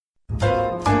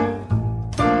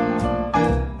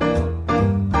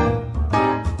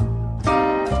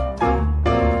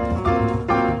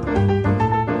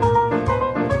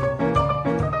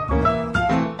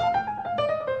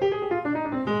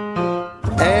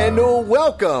And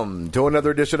welcome to another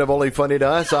edition of Only Funny to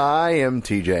Us. I am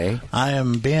TJ. I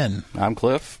am Ben. I'm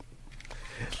Cliff.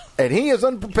 And he is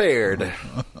unprepared.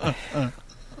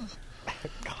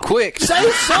 Quick, say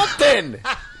something!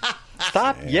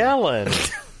 Stop yelling.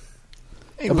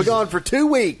 I've been gone for 2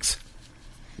 weeks.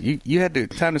 You had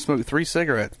time to smoke 3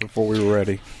 cigarettes before we were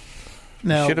ready.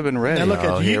 Now, should have been ready. Now look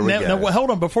at you. Here we go. Now, hold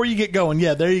on. Before you get going,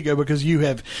 yeah, there you go, because you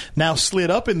have now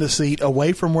slid up in the seat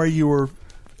away from where you were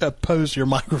opposed to your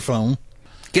microphone.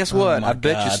 Guess what? I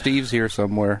bet God. you Steve's here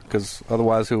somewhere, because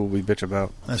otherwise who will we bitch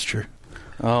about? That's true.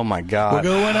 Oh, my God.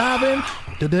 We're going Ivan.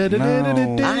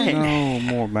 No,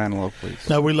 more Manilow, please.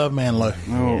 No, we love Manilow.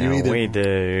 No, We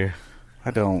do.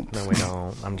 I don't. No, we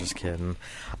don't. I'm just kidding.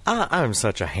 I'm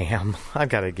such a ham. I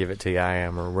got to give it to you. I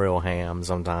am a real ham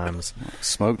sometimes.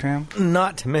 Smoked ham?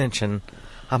 Not to mention,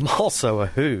 I'm also a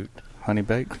hoot. Honey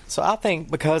baked? So I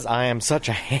think because I am such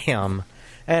a ham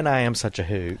and I am such a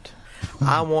hoot,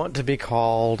 I want to be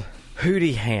called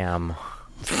Hootie Ham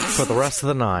for the rest of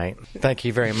the night. Thank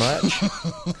you very much.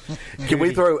 Can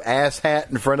we throw ass hat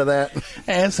in front of that?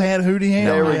 Ass hat Hootie Ham.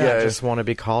 There we go. I just want to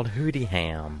be called Hootie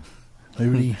Ham.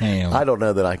 Hootie Ham. I don't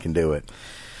know that I can do it.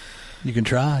 You can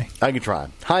try. I can try.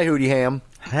 Hi, Hootie Ham.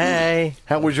 Hey.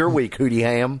 How was your week, Hootie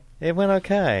Ham? It went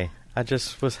okay. I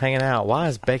just was hanging out. Why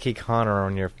is Becky Connor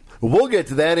on your... We'll get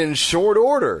to that in short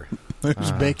order.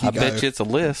 Where's Becky I go? bet you it's a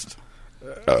list.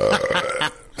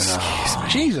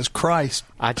 Jesus Christ.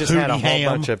 I just Hootie had a whole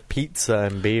Ham. bunch of pizza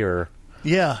and beer.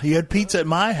 Yeah, you had pizza at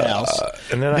my house.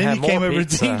 And then I had you more came over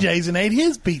pizza. to TJ's and ate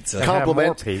his pizza. have more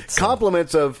Compliments. pizza.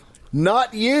 Compliments of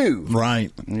not you.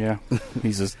 Right. Yeah.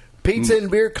 He's just Pizza and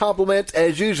beer compliments,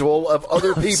 as usual, of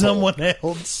other people. Someone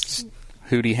else.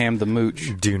 Hootie Ham the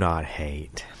mooch. Do not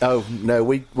hate. Oh, no,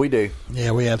 we do. Yeah,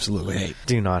 we absolutely hate.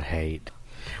 Do not hate.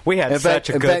 We had In fact- such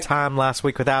a in good fact- time last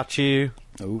week without you.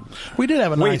 We did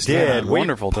have a nice we did. time. We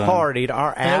Wonderful time. partied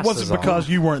our And asses it wasn't because off.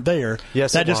 you weren't there.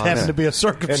 Yes, that it just was. happened to be a No,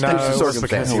 circumstance. it was circumstance.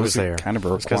 because he It was was there. kind of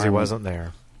a It's because he requirement. wasn't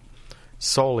there.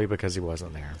 Solely because he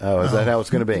wasn't there. Oh, is that how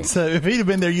it's going to be? So if he'd have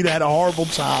been there, you'd have had a horrible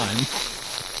time.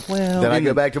 Well, Then I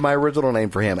go back to my original name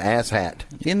for him, Ass Hat.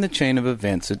 in the chain of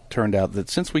events, it turned out that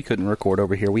since we couldn't record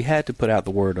over here, we had to put out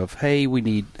the word of, hey, we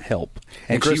need help.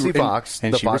 And Christy Fox,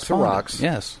 the she Fox that responded. Rocks.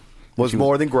 Yes. Was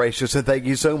more than gracious, and thank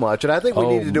you so much. And I think we Oh.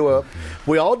 need to do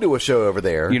we all do a show over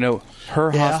there. You know,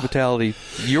 her Yeah. hospitality,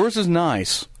 yours is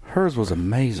nice. Hers was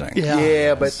amazing. Yeah.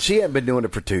 yeah, but she hadn't been doing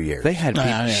it for 2 years. They had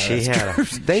Yeah, She that's had, true.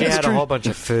 she had a whole bunch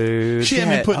of food. She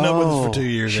hadn't been putting up with us for 2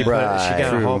 years. She, yet. Right. she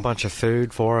got a True. whole bunch of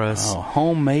food for us.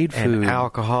 homemade food. And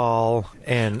alcohol,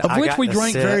 and Of I which got we to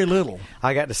drank sit- very little.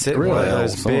 I got to sit Really? in one of Well,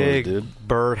 those some of us big did.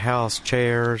 birdhouse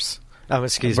chairs.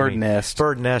 Excuse Bird me, nest.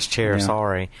 bird nest chair. Yeah.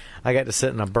 Sorry, I got to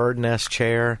sit in a bird nest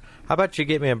chair. How about you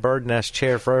get me a bird nest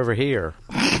chair for over here?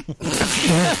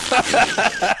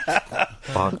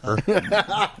 Bunker.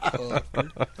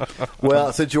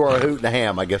 Well, since you are a hoot and a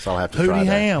ham, I guess I'll have to try Hootie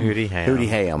that. Ham. Hootie ham. Hootie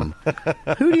Ham.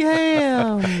 Hootie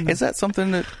Ham. Is that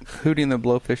something that Hootie and the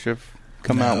Blowfish have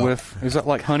come out with? Is that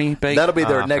like honey baked? That'll be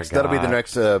their I next. forgot. That'll be the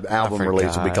next album I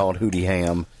release. Will be forgot. called Hootie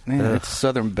Ham. Yeah, it's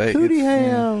Southern baked. Hootie It's-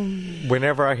 Ham.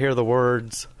 Whenever I hear the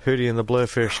words Hootie and the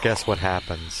Blowfish, guess what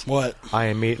happens? What? I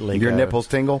immediately Your go, nipples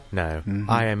tingle. No,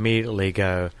 I immediately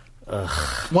go.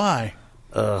 Why?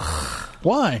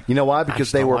 Why? You know why? I Because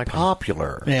just they don't were like 'em.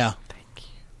 popular. Yeah.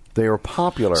 They were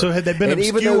popular. So had they been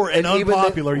obscure and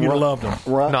unpopular, you'd have loved them.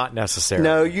 Right. Not necessarily.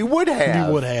 No, you would have.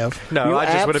 You would have. No, You I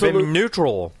just would have absolute- been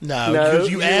neutral. No, No, because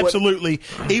you you would- absolutely,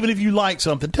 even if you like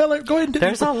something, tell it. Go ahead and do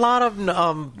There's a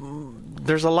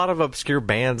lot of obscure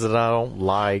bands that I don't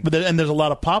like. and there's a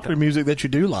lot of popular music that you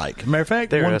do like. Matter of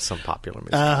fact, There is some popular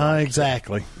music.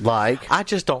 exactly. Like I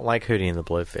just don't like Hootie and the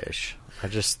Blowfish. I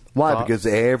just why? thought- Because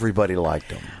everybody liked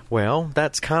them. well,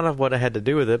 that's kind of what I had to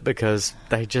do with it because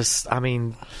they just. I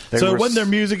mean, So it wasn't their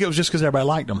music; it was just because everybody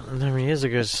liked them. their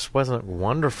music just wasn't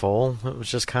wonderful. It was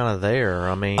just kind of there.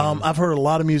 I mean, I've heard a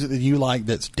lot of music that you like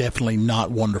that's definitely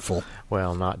not wonderful.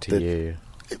 well, not to you.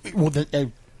 Well,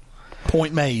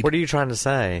 point made. What are you trying to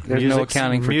say? There's no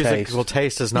accounting for musical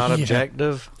taste is not Yeah.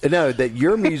 objective. No, that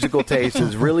your musical taste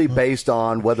is really based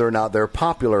on whether or not they're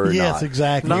popular or not. Yes,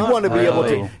 exactly. You Not want to be able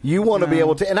really. to. You want to be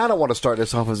able to. And I don't want to start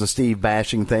this off as a Steve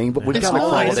bashing thing, but we It's kind of not.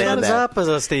 called It's in Set us that. up as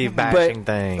a Steve bashing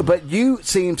thing. But you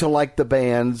seem to like the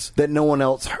bands that no one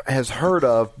else has heard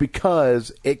of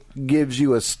because it gives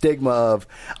you a stigma of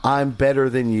I'm better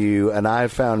than you, and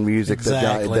I've found music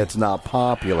Exactly. that's not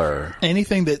popular.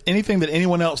 Anything that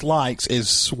anyone else likes is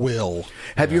swill.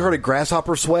 Have you heard of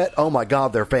Grasshopper Sweat? Oh my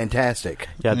God, they're fantastic.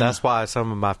 Yeah, that's why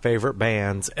some of my favorite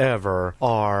bands ever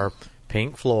are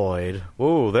Pink Floyd.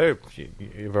 Ooh, you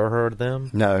ever heard of them?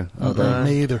 No,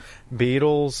 Me either.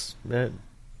 Beatles.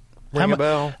 Ring a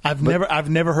bell. I've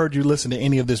never heard you listen to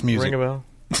any of this music. Ring a bell.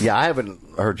 Yeah, I haven't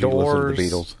heard you listen to the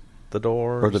Beatles. The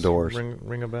Doors. Or the Doors.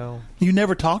 Ring a bell. You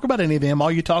never talk about any of them. All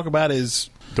you talk about is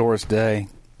Doris Day.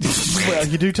 well,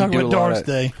 you do talk about Doris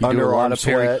Day. You do a lot Underarm of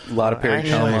Perry, Sweat. a lot of Perry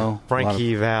Actually, Como.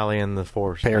 Frankie Valley and the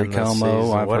Force. Perry and the Como,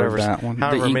 season, I've whatever, heard that one.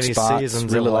 However The Ink many Spots,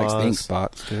 seasons really it likes the Ink was.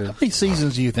 Spots, too. How many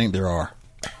seasons do you think there are?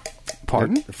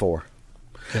 Pardon? 4.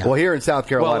 Yeah. Well, here in South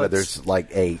Carolina, Well, there's like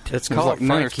 8. It's There's called like-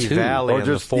 no, there's Frankie 2. Valley Or and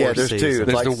just- the Force yeah, there's 2. season.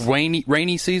 It's There's like- the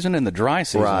rainy season and the dry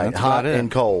season. Right, That's hot about it. and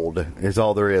cold is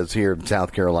all there is here in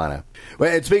South Carolina.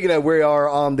 Well, and speaking of, we are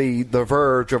on the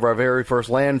verge of our very first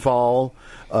landfall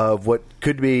of what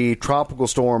could be Tropical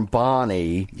Storm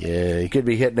Bonnie. Yay. Could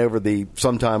be hitting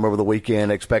sometime over the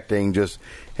weekend, expecting just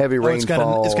heavy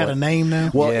rainfall. It's got a name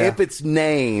now. Well, Yeah. if it's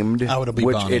named, Oh, it'll be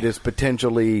which Bonnie. it is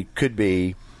potentially could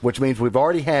be, which means we've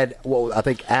already had. Well, I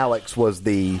think Alex was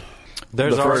There's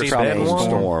the already first been named one?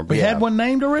 storm. We Yeah. had one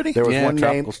named already. There was Yeah, one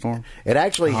tropical named storm. It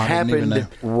actually Oh, I didn't even happened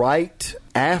right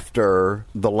after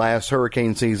the last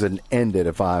hurricane season ended,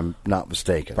 if I'm not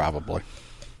mistaken. Probably.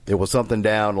 It was something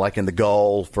down like in the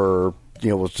Gulf, or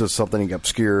it was just something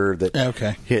obscure that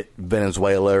Okay. hit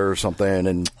Venezuela or something,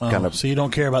 and kind of So you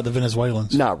don't care about the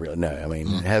Venezuelans? not really. No, I mean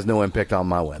it has no impact on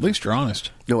my At weather. least you're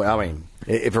honest. No, I mean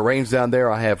if it rains down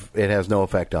there, it has no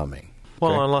effect on me.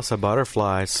 Well, Okay. unless a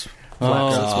butterfly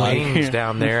flaps its God. wings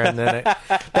down there, and then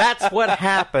that's what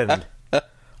happened.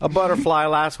 A butterfly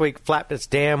last week flapped its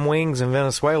damn wings in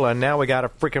Venezuela, and now we got a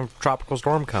freaking tropical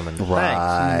storm coming.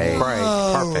 Right. Thanks. Great.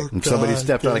 Perfect. And somebody God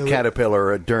stepped on a damn it.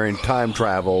 caterpillar during time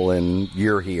travel, and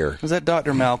you're here. Was that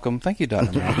Dr. Malcolm? Thank you,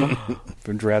 Dr. Malcolm,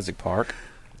 from Jurassic Park.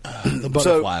 The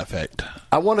butterfly effect.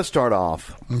 I want to start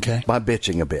off Okay. by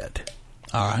bitching a bit.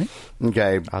 All right.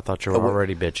 Okay. I thought you were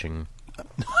already bitching.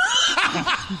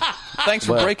 Thanks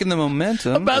for breaking the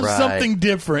momentum. About Right. something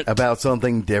different. About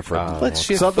something different. Let's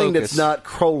shift something focus. that's not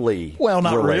Crowley. Well,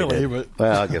 not related. really, but-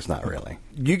 Well, I guess not really.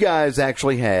 You guys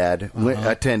actually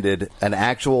attended an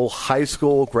actual high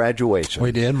school graduation.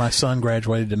 We did. My son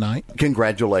graduated tonight.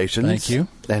 Congratulations! Thank you.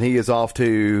 And he is off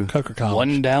to. Coker College.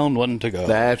 One down, one to go.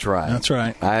 That's right. That's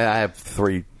right. I have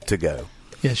 3 to go.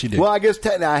 Yes, you do. Well, I guess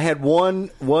I had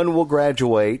one. One will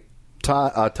graduate.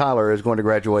 Tyler is going to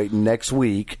graduate next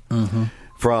week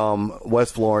from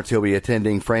West Florence. He'll be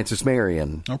attending Francis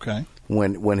Marion Okay.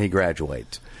 when he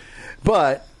graduates.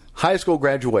 But high school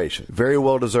graduation, very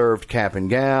well deserved cap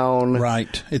and gown,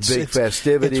 Right. Big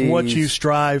festivities. It's what you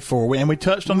strive for. And we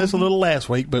touched on this a little last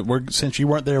week, but since you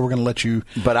weren't there, we're going to let you.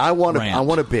 But I want to. Rant. I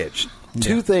want to bitch. Yeah.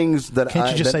 2 things that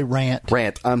Can't you just that- say rant?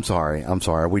 Rant. I'm sorry.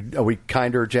 Are we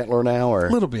kinder, gentler now, or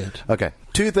A little bit. Okay.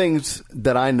 2 things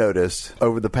that I noticed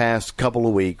over the past couple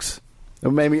of weeks, or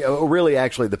maybe really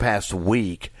actually the past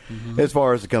week, as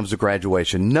far as it comes to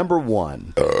graduation. Number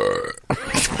 1.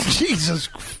 Jesus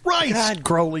Christ,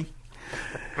 Crowley.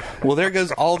 Well, there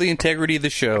goes all the integrity of the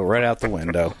show right out the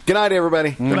window. Good night,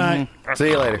 everybody. Good night. See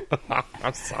you later.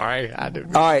 I'm sorry. I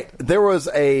didn't. All right, there was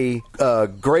a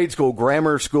grade school,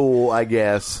 grammar school, I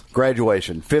guess,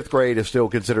 graduation. 5th grade is still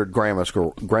considered grammar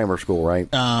school, right?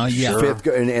 Yeah. 5th,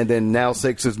 and then now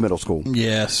 6th is middle school.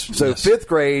 Yes. So yes. 5th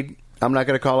grade, I'm not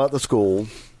going to call out the school.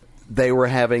 They were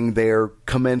having their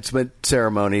commencement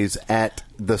ceremonies at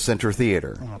the Center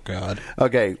Theater. Oh, God.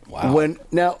 Okay. Wow.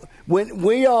 When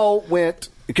we all went,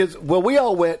 because we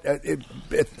all went.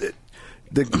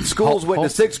 The schools went to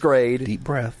 6th grade. Deep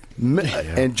breath.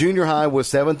 And junior high was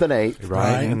 7th and 8th.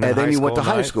 Right. And then you went to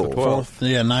high school. 12th.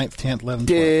 Yeah, 9th, 10th, 11th. 12th.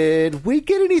 Did we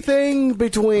get anything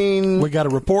between. We got a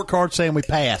report card saying we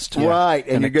passed. Right.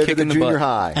 And And you a go to kick the in the junior butt.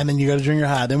 high. And then you go to junior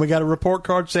high. Then we got a report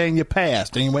card saying you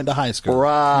passed and you went to high school.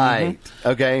 Right.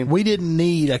 Okay. We didn't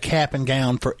need a cap and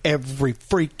gown for every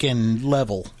freaking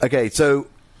level. Okay, so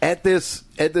at this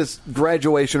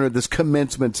graduation or this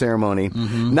commencement ceremony,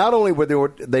 not only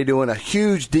were they doing a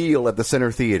huge deal at the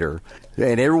Center Theater,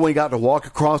 and everyone got to walk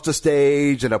across the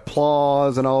stage and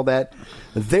applause and all that,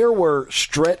 there were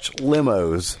stretch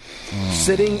limos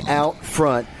sitting out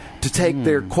front to take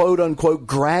their quote-unquote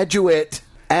graduate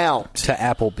out. To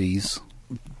Applebee's.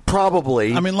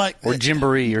 Probably. I mean, Or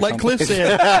Gymboree or like something. Cliff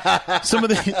said, some of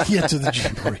the to the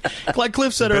Gymboree. Like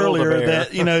Cliff said earlier,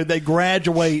 that they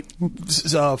graduate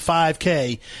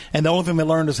 5K, and the only thing they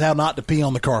learned is how not to pee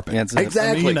on the carpet. Yeah,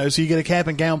 Exactly. I mean, so you get a cap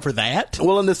and gown for that.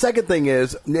 Well, and the second thing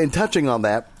is, in touching on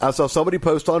that, I saw somebody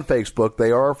post on Facebook.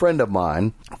 They are a friend of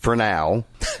mine for now.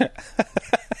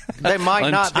 They might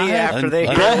not be after they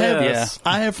hear this.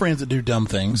 I have friends that do dumb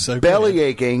things. So Belly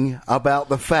aching about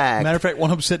the fact Matter of fact, one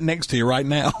of them sitting next to you right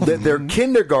now. that their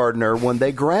kindergartner, when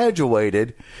they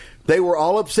graduated, They were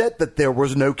all upset that there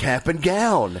was no cap and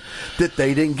gown, that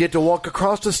they didn't get to walk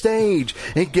across the stage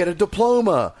and get a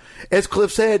diploma. As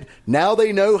Cliff said, now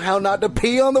they know how not to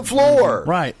pee on the floor.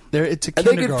 Right. It's a and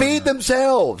they can feed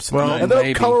themselves. Well, and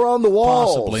they'll color on the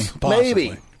walls. Possibly.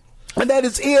 Maybe. And that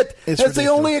is it. That's the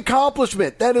only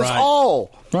accomplishment. That is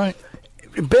all. Right.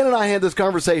 Ben and I had this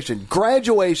conversation.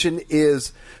 Graduation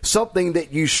is something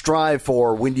that you strive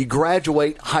for when you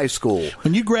graduate high school.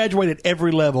 When you graduate at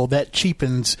every level, that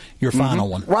cheapens your final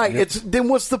one. Right. Then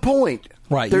what's the point?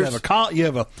 Right. You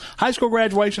have a high school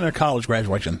graduation and a college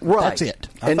graduation. Right. That's it.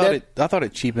 I thought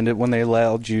it cheapened it when they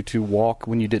allowed you to walk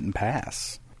when you didn't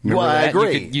pass. Well, I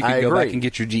agree. You could go back and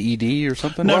get your GED or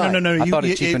something? No. I thought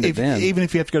it cheapened it then. Even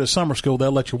if you have to go to summer school,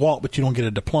 they'll let you walk, but you don't get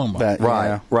a diploma.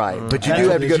 Right. But you do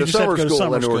have to go to summer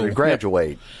school in order to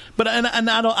graduate. But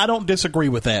I don't disagree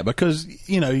with that because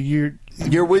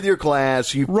you're with your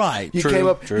class. You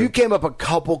came up a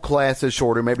couple classes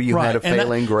shorter. Maybe you had a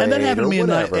failing grade. And that happened to me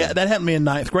whatever. that happened to me in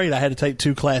ninth grade. I had to take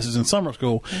 2 classes in summer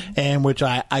school, and which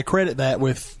I credit that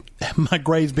with my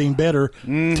grades being better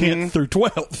 10th through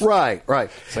 12th.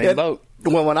 Right. Same boat.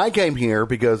 Well, when I came here,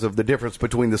 because of the difference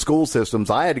between the school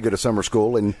systems, I had to go to summer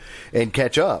school and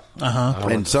catch up.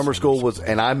 And summer school was,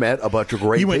 and I met a bunch of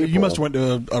great people. You must have went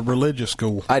to a religious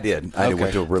school. I did. I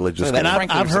went to a religious school. And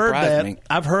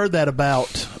I've heard that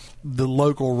about the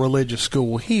local religious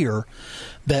school here,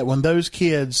 that when those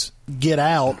kids get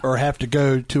out or have to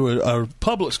go to a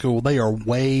public school, they are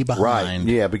way behind.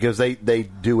 Right. Yeah, because they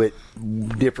do it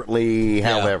differently,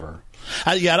 however.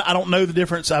 I don't know the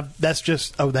difference. That's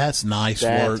nice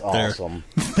That's work there. Awesome.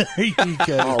 There you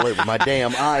go. All over my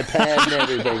damn iPad and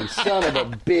everything. Son of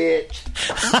a bitch.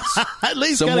 At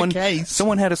least got a case.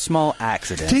 Someone had a small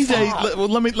accident.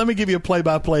 TJ, let me give you a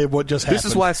play-by-play of what just happened. This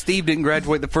is why Steve didn't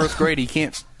graduate the first grade. He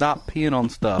can't stop peeing on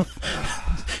stuff.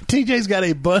 TJ's got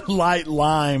a Bud Light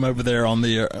lime over there on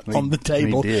the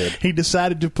table. He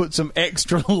decided to put some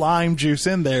extra lime juice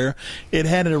in there. It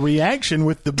had a reaction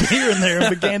with the beer in there and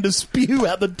began to spew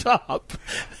out the top,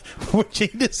 which he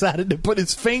decided to put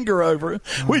his finger over,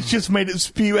 which just made it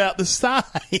spew out the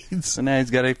sides. So now he's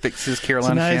got to fix his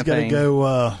Carolina champagne.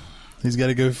 He's got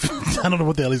to go. I don't know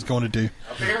what the hell he's going to do.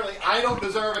 Apparently, I don't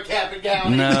deserve a cap and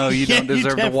gown. No, you don't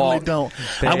deserve to walk. Don't.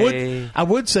 I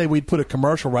would say we'd put a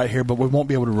commercial right here, but we won't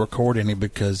be able to record any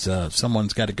because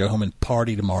someone's got to go home and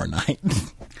party tomorrow night.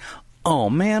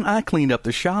 Oh man, I cleaned up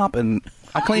the shop and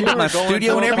I cleaned up my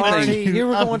studio and everything. You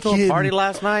were going to a party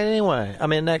last night anyway. I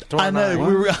mean, I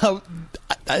know.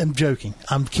 I'm joking.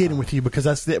 I'm kidding with you because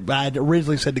I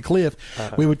originally said to Cliff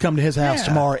we would come to his house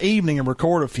tomorrow evening and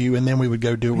record a few, and then we would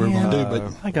go do what we were going to do.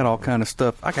 But I got all kind of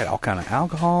stuff. I got all kind of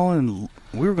alcohol, and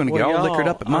we were going to get all liquored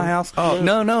up at my house. Oh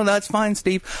no, that's fine,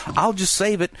 Steve. I'll just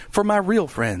save it for my real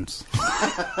friends.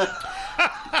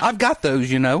 I've got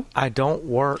those, I don't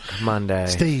work Monday.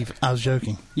 Steve, I was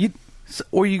joking.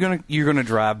 Or you're gonna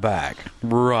drive back,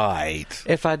 right?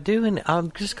 If I do,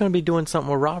 I'm just going to be doing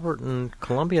something with Robert in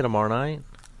Columbia tomorrow night.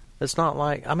 It's not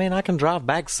like I can drive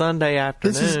back Sunday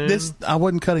afternoon. This I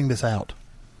wasn't cutting this out.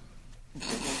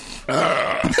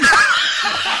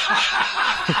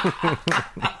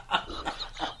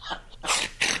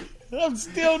 I'm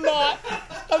still not.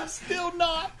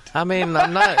 I mean,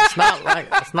 I'm not.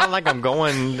 It's not like I'm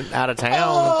going out of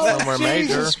town somewhere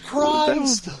Jesus major.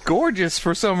 Christ. That's gorgeous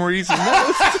for some reason.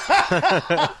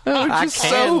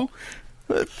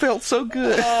 It felt so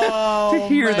good to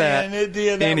hear that. It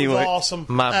did. That anyway, was awesome.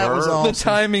 That was awesome. The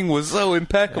timing was so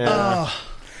impeccable. Yeah.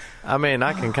 I mean,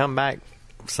 I can come back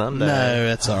Sunday. No,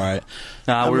 that's all right.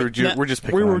 We're just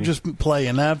picking. We were just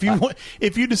playing. Now,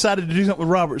 if you decided to do something with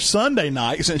Robert Sunday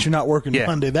night, since you're not working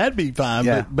Monday, that'd be fine.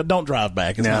 Yeah. But don't drive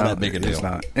back. It's not that big a deal. It's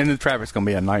not. And the traffic's going to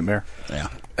be a nightmare. Yeah.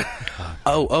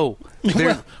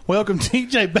 Welcome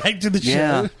TJ back to the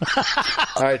show.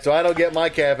 All right, so I don't get my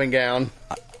cap and gown.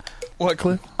 What,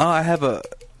 Cliff? I have a.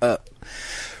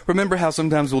 Remember how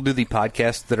sometimes we'll do the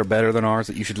podcasts that are better than ours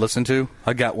that you should listen to?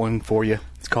 I got one for you.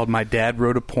 It's called My Dad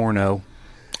Wrote a Porno.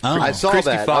 Oh. I saw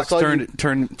Christy that. Fox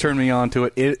turned me on to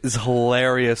it. It is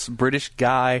hilarious. British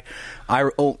guy,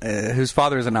 whose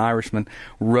father is an Irishman,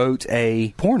 wrote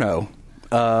a porno.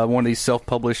 One of these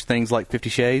self-published things like 50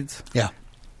 Shades. Yeah.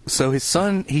 So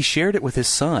he shared it with his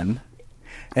son.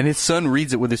 And his son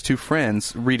reads it with his 2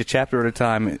 friends, read a chapter at a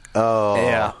time. Oh.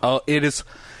 Yeah. Oh, it is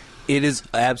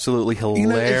absolutely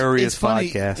hilarious it's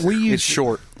funny. podcast. It's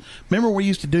short. Remember we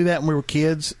used to do that when we were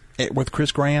kids, with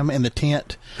Chris Graham in the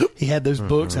tent. He had those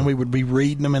books, and we would be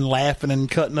reading them and laughing and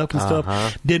cutting up and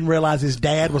stuff. Didn't realize his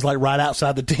dad was like right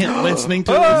outside the tent listening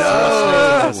to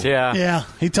us. Yeah.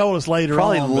 He told us later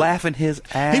Probably on. laughing his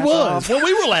ass He was. off. Well,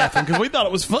 we were laughing because we thought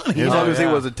it was funny. As long as he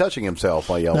wasn't touching himself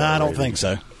while yelling. No, I at don't radio. think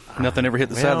so. Nothing ever hit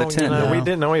the side of the tent. We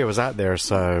didn't know he was out there,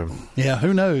 so Yeah,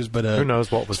 who knows? But who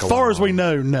knows what was as going far on. as we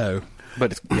know, no.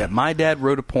 But my dad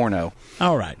wrote a porno.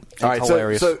 All right. All right,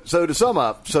 hilarious. so to sum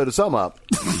up,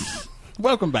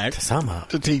 Welcome back sum up.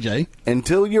 to TJ.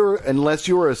 unless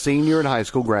you were a senior in high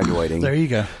school graduating, There you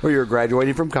go. or you're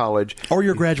graduating from college, Or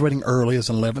you're graduating early as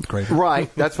an 11th grader.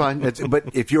 right? That's fine. But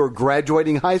if you're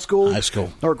graduating high school,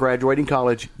 or graduating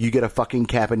college, you get a fucking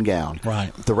cap and gown.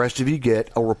 Right. The rest of you get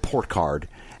a report card,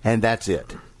 and that's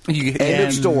it. End And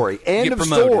of story. End get of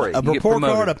promoted. story. A You get report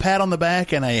promoted. card, a pat on the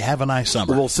back, and a have a nice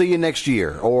summer. We'll see you next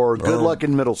year, or good luck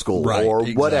in middle school, Right, or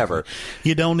exactly. whatever.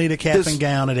 You don't need a cap This- and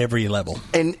gown at every level.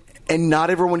 And not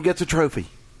everyone gets a trophy.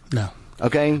 No.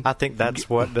 Okay. I think that's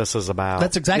what this is about.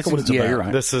 That's exactly what it's yeah, about. you're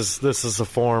right. This is a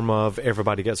form of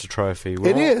everybody gets a trophy.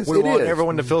 It is. We It want is.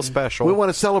 everyone to feel special. We want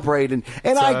to celebrate, and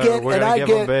So I get, we're and gonna I give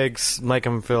get them bigs, make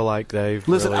them feel like they've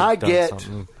Listen, really I done get-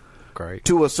 something great.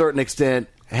 to a certain extent.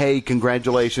 Hey,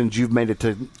 congratulations! You've made it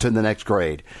to the next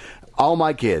grade. All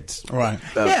my kids, Right.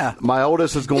 Yeah. My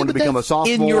oldest is going to but become a that's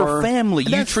sophomore. In your family,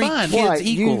 you That's treat fine. kids Right,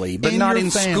 you- equally, but in not your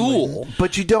in family. school.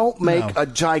 But you don't make No. a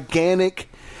gigantic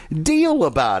deal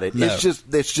about it. No.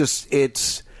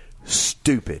 It's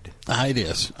stupid. It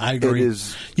is. I agree. It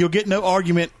is. You'll get no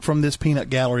argument from this peanut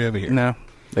gallery over here. No.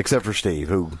 Except for Steve,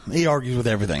 who, He argues with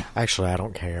everything. Actually, I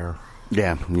don't care.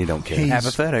 yeah, you don't care. He's-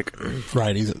 Apathetic.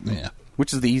 Right. Yeah.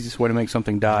 Which is the easiest way to make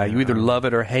something die. You either love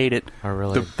it or hate it. I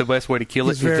really- The best way to kill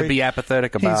it is to be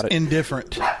apathetic about He's it.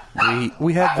 indifferent.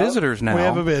 We have visitors now. We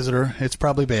have a visitor. It's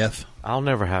probably Beth. I'll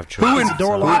never have Who, children. in,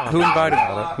 door who, locked? who invited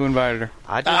Who invited her?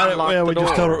 I just unlocked Well, the we just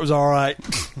door. told her it was all right.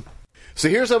 So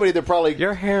here's somebody that probably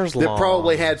Your hair's that long.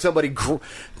 probably had somebody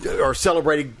or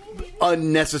celebrating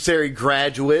unnecessary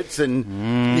graduates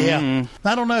and Yeah.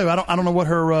 I don't know. I don't know what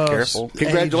her. Careful.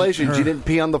 congratulations, age- you didn't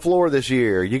pee on the floor this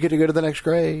year. You get to go to the next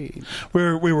grade.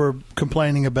 We were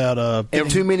complaining about And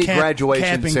too many graduation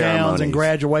capping gowns ceremonies. and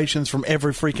graduations from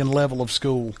every freaking level of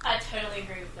school. I totally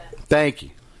agree with that. Thank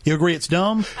you. You agree it's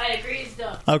dumb? I agree it's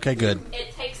dumb. Okay, good.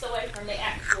 It takes away from the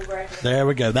actual graduation. There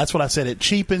we go. That's what I said. It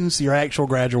cheapens your actual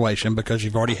graduation because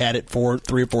you've already had it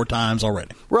 3 or 4 times already.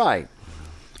 Right.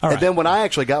 All right. And then when I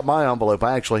actually got my envelope,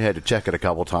 I actually had to check it a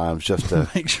couple times just to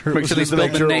Make sure. Make sure they just to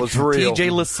make spelled sure the it name was real.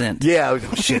 TJ Lacent. Yeah,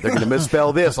 shit, they're going to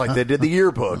misspell this like they did the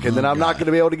yearbook, and then I'm not going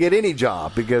to be able to get any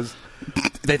job because.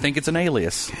 They think it's an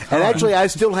alias. And actually, I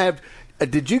still have.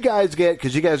 Did you guys get?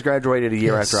 Because you guys graduated a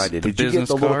year Yes. after I did. The Did you get business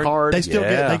the little card? card? They still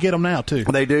Yeah. get them now too.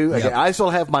 They do. Okay, Yep. I still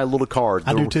have my little card.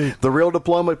 I do, too. The real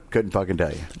diploma, couldn't fucking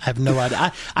tell you. I have no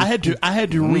idea. I had to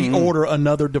reorder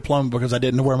another diploma because I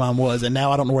didn't know where mine was, and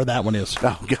now I don't know where that one is.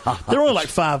 Oh God. They're only like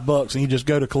 $5, and you just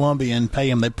go to Columbia and pay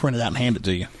them. They print it out and hand it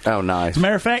to you. Oh, nice. As a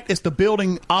matter of fact, it's the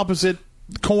building opposite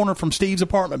corner from Steve's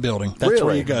apartment building. That's where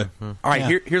Really? you go. All right,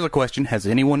 Yeah. here's a question. Has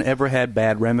anyone ever had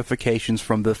bad ramifications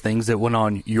from the things that went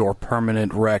on your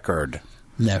permanent record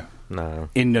No. No.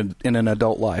 in an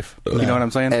adult life? You know what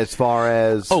I'm saying? As far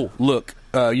as Look,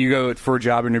 you go for a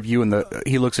job interview, and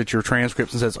he looks at your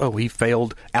transcripts and says, "Oh, he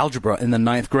failed algebra in the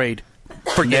 9th grade."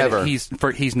 Forget Never.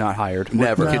 it. He's not hired.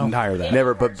 Never. We couldn't hire that.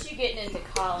 Never, It but- hurts you getting into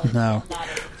college, No. not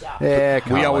a job. yeah,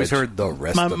 We always college. heard the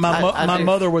rest My of my do.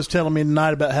 mother was telling me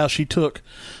tonight about how she took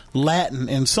Latin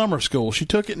in summer school. She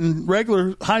took it in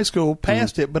regular high school,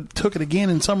 passed it, but took it again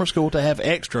in summer school to have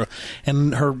extra.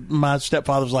 And my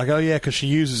stepfather was like, "Oh yeah, because she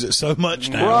uses it so much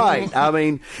now." Right. I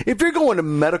mean, if you're going to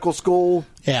medical school,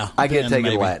 Yeah, I get then taking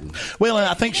maybe. Latin. Well, and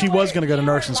I think she was going to go to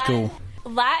nursing school.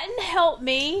 Latin helped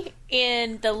me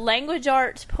in the language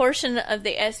arts portion of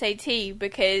the SAT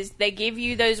because they give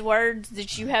you those words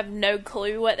that you have no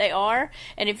clue what they are,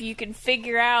 and if you can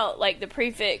figure out like the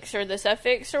prefix or the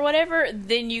suffix or whatever,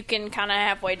 then you can kind of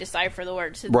halfway decipher the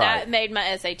word. So Right. that made my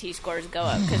SAT scores go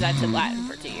up because I took Latin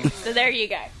for 2 years. So there you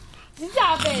go.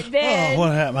 Stop it, Ben. Oh,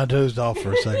 what happened? I dozed off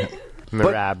for a second.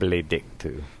 Mirabile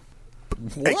dictu.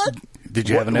 What? Did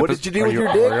you have an What episode? did you do Are with your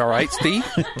Are dick? you all right, Steve?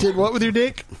 Did what with your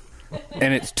dick?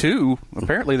 And it's 2.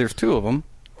 Apparently, there's 2 of them.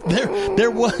 There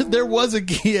was a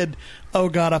kid. Oh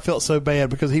God, I felt so bad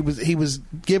because he was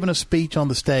giving a speech on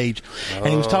the stage, and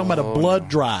he was talking about a blood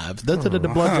drive. The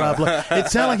blood drive. It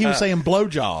sounded like he was saying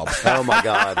blowjob, Oh my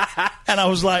God. and I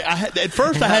was like, at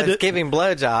first I had to. giving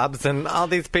blowjobs, and all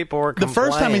these people were The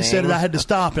first time he said it, complaining. I had to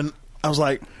stop, and I was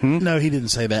like, no, he didn't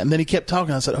say that. And then he kept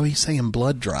talking. I said, oh, he's saying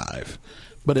blood drive.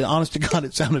 But honest to God,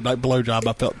 it sounded like blowjob.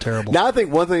 I felt terrible. Now, I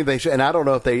think one thing they should, and I don't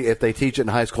know if they teach it in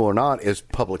high school or not, is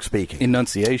public speaking.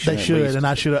 Enunciation. They should, and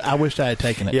I wished I had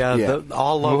taken it. Yeah,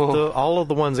 all of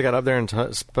the ones that got up there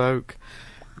and spoke,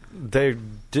 they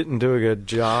didn't do a good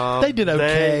job. They did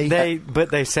okay.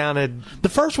 But they sounded The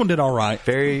first one did all right.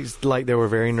 very like they were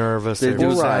very nervous. They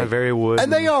were sounded very wooden.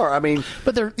 And they are. I mean,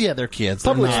 But they're kids.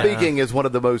 public They're not- speaking is one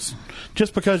of the most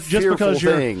Just because fearful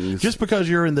you're things. just because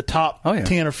you're in the top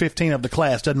 10 or 15 of the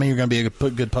class doesn't mean you're going to be a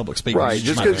good public speaker. right. You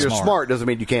Just might be because you're smart doesn't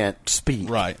mean you can't speak.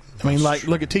 Right. I mean, like,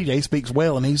 look at TJ. He speaks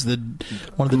well, and he's one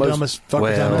of the dumbest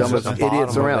fuckers I know. Dumbest at the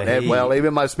idiots bottom of around. the And, well,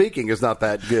 even my speaking is not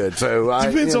that good. So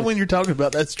Depends on when you're talking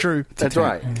about. That's true. That's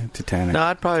right. Titanic. No,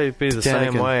 I'd probably be the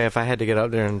Titanic same way if I had to get up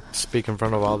there and speak in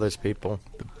front of all those people.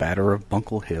 The Batter of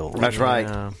Bunkle Hill. That's right.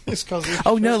 Yeah. It's because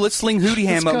Oh, no, let's sling Hootie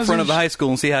Ham up in 'cause front of the he's- high school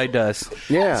and see how he does.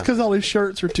 Yeah. all his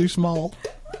shirts are too small.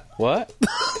 What?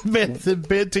 Ben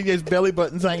TJ's belly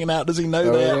button's hanging out. Does he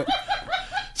know that?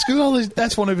 It's because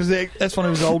that's one of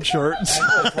his old shirts.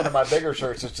 It's one of my bigger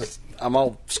shirts. It's just I'm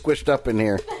all squished up in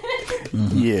here.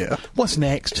 Yeah. What's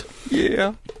next?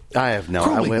 Yeah. I have no.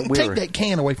 Crowley, take that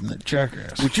can away from the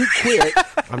jackass. Would you quit?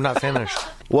 I'm not finished.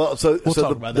 Well, so We'll so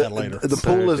talk about that later. The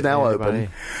pool is now Anybody? open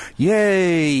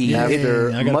Yay. after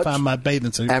I got to much find my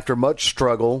bathing suit. after much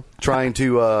struggle trying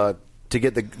to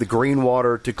get the green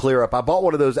water to clear up. I bought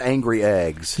one of those angry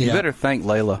eggs. You Yeah. better thank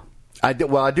Layla. I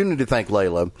do need to thank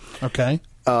Layla. Okay.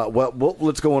 Well,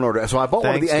 let's go in order. So I bought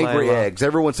one of the Thanks, angry Layla. eggs.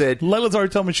 Everyone said, Layla's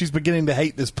already told me she's beginning to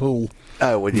hate this pool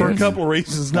 "Oh, well, for a yes. couple of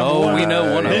reasons. Number Oh, one, we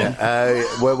know one of them.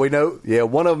 Well, we know. Yeah,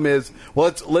 one of them is.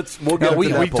 Well, we'll get No, up to we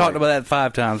that talked point. about that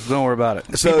 5 times. Don't worry about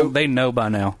it. So- People, they know by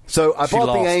now. So I She bought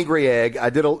lost. the angry egg. I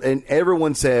did, and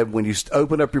everyone said when you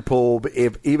open up your pool,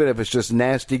 even if it's just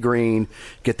nasty green,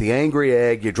 get the angry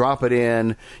egg. You drop it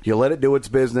in. You let it do its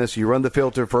business. You run the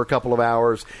filter for a couple of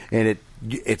hours, and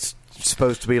it's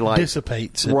supposed to be like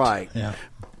dissipates it. Right? Yeah.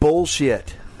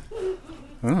 Bullshit.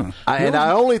 And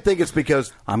I only think it's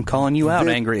because I'm calling you out,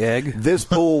 Angry Egg. this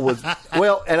pool was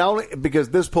because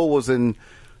this pool was in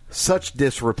such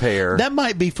disrepair. That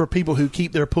might be for people who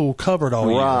keep their pool covered all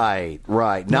year.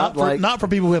 Right. Not for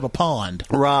people who have a pond.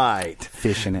 Right.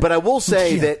 Fishing it. But I will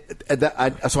say Yeah. that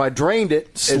I drained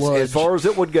it Sludge. as far as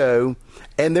it would go,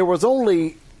 and there was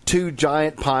only 2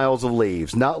 giant piles of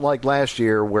leaves, not like last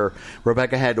year where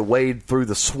Rebecca had to wade through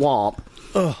the swamp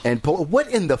and pull. What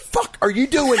in the fuck are you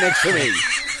doing next to me?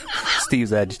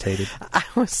 Steve's agitated. I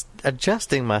was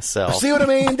adjusting myself. See what I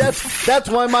mean? That's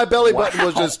why my belly button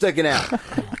was just sticking out.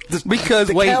 Because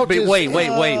The wait, couch is-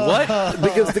 what?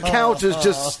 Because the couch is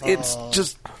it's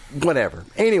just whatever.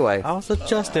 Anyway, I was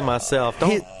adjusting myself.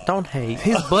 Don't hate.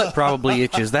 His butt probably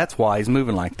itches. That's why he's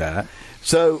moving like that.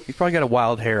 so He's probably got a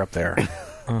wild hair up there.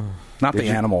 Not the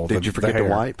animal. Did the- you forget the to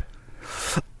hair. wipe?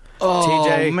 Oh,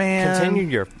 TJ, man. continue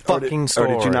your fucking Or story.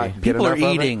 did you not get People are enough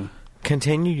of it? eating.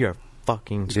 Continue your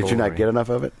fucking story. Did you not get enough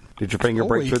of it? Did your finger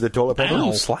break Story. through the toilet paper?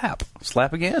 Oh, slap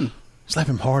again. Slap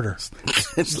him harder.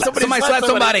 Somebody slap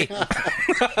somebody.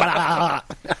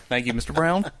 Thank you, Mr.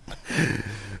 Brown.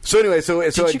 So anyway, so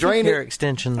Did I you drained get hair it.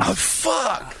 extensions? Oh,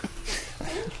 fuck.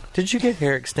 Did you get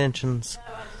hair extensions?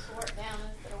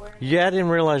 Yeah, I didn't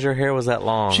realize your hair was that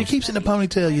long. She keeps it in a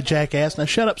ponytail, you jackass. Now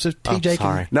shut up so TJ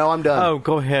sorry. No, I'm done. Oh,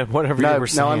 go ahead. Whatever you no, were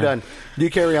saying. no, I'm done.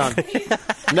 You carry on.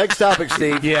 Next topic,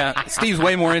 Steve. Yeah, Steve's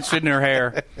way more interested in her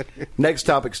hair. Next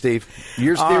topic, Steve.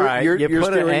 You're All steering. right, You're you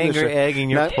put an steering the angry ship. egg in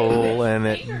your No. pool, and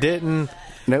it didn't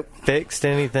Nope. fix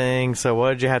anything. So what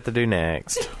did you have to do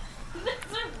next? That's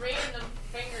a random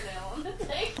fingernail on the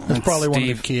thing. That's probably one of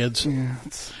Steve. the kids.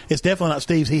 It's definitely not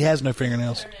Steve's. He has no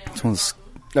fingernails. This one's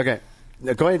Okay.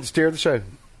 Now go ahead and steer the show.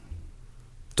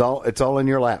 It's all in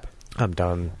your lap. I'm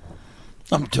done.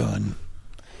 I'm done.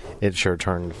 It's your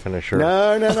turn to finish your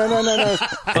No.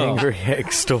 angry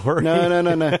egg story.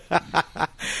 No.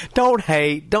 Don't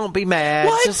hate. Don't be mad.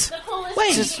 What? Just,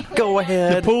 Wait. just go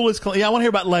ahead. The pool is clean. Yeah, I want to hear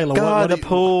about Layla. God, What the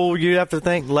pool. You have to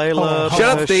thank Layla. Shut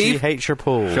up, because Steve. She hates your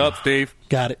pool. Shut up, Steve.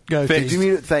 Got it. Go, Did Steve. you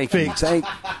mean it? Thank you. Fix.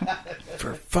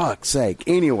 For fuck's sake.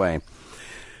 Anyway,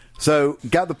 so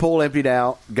got the pool emptied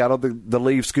out, got all the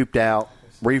leaves scooped out,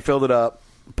 refilled it up,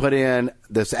 put in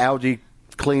this algae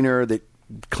cleaner that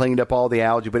cleaned up all the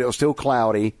algae, but it was still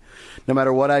cloudy no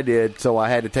matter what I did. So I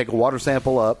had to take a water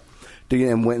sample up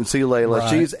and went and see Layla. Right.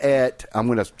 She's at, I'm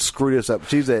going to screw this up.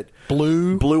 She's at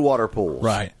Blue Water Pools.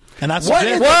 Right. And I What?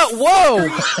 suggest,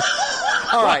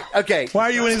 Whoa! All right. Okay. why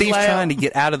are you in his Steve's lab? trying to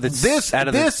get out of This is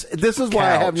why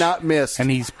I have couch. not missed and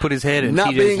he's put his head in not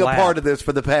TJ's being a lap. part of this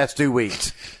for the past 2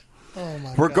 weeks.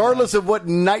 Regardless of what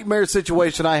nightmare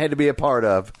situation I had to be a part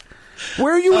of,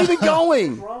 Where are you even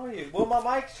going? What's wrong with you? Well,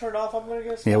 my mic's turned off. I'm going to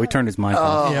go. Yeah, we turned his mic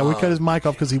off. Yeah, we cut his mic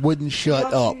off because he wouldn't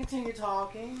shut up. Continue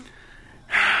talking.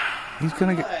 He's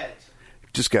gonna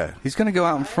Just go. He's gonna go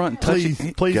out in front and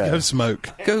touch. Please Go. go smoke.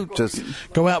 Just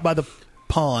Go out by the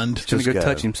pond. He's gonna Just go go.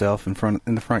 touch himself in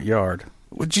the front yard.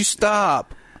 Would you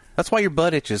stop? That's why your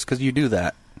butt itches, because you do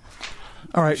that.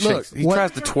 All right, look. He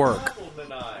tries to twerk.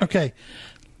 Okay.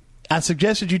 I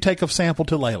suggested you take a sample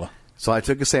to Layla. So I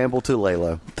took a sample to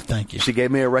Layla. Thank you. She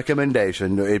gave me a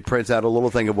recommendation. It prints out a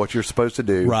little thing of what you're supposed to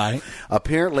do. Right.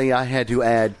 Apparently, I had to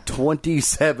add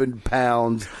 27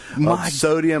 pounds of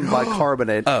sodium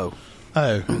bicarbonate Oh,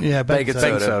 yeah, baking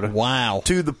soda. Wow.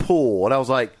 To the pool. And I was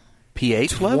like,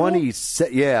 pH level?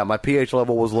 27. Yeah, my pH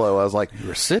level was low. I was like,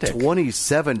 You're acidic.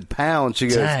 27 pounds. She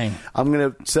goes, Dang. I'm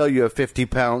going to sell you a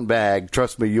 50-pound bag.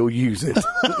 Trust me, you'll use it.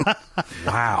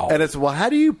 Wow. And it's, well, how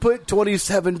do you put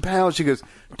 27 pounds? She goes,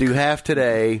 do half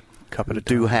today, Cup at a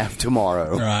do time. half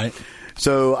tomorrow. Right.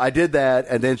 So I did that,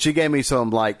 and then she gave me some,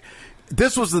 like,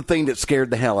 this was the thing that scared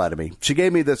the hell out of me. She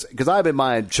gave me this, because I've been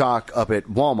buying chalk up at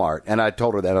Walmart, and I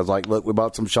told her that. I was like, look, we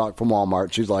bought some chalk from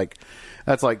Walmart. She's like,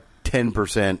 that's like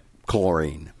 10%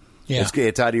 chlorine. Yeah.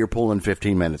 It's out of your pool in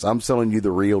 15 minutes. I'm selling you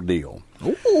the real deal.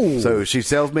 Ooh. So she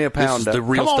sells me a This pound is of the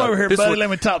real Come on stuff. over here, This buddy. would- Let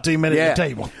me talk to you a minute at the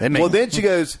table. Well, then she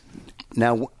goes,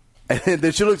 now, and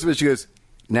then she looks at me, she goes,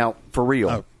 now, for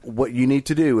real, what you need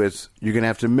to do is you're going to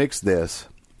have to mix this,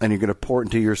 and you're going to pour it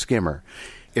into your skimmer.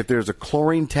 If there's a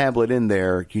chlorine tablet in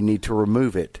there, you need to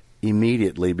remove it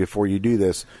immediately before you do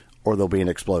this, or there'll be an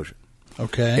explosion.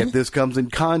 Okay. If this comes in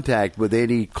contact with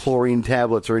any chlorine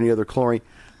tablets or any other chlorine,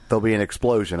 there'll be an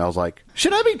explosion. I was like,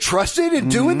 should I be trusted in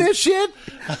doing this shit?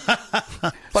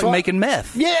 Like making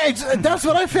meth. Yeah, that's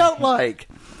what I felt like.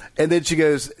 And then she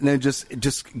goes, no,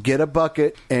 just get a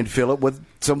bucket and fill it with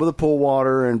some of the pool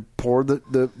water and pour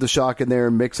the shock in there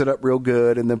and mix it up real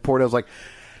good and then pour it. I was like,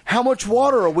 how much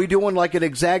water are we doing? Like an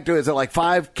exact? Is it like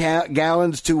 5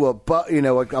 gallons to a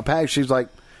pack? She's like,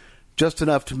 just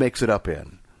enough to mix it up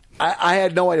in. I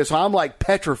had no idea, so I'm like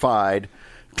petrified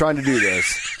trying to do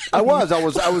this. I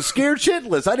was scared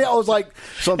shitless. I was like,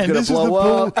 something's going to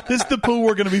blow up. This is the pool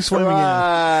we're going to be swimming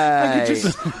Right.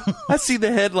 I see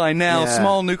the headline now. Yeah.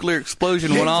 Small nuclear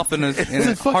explosion went off in a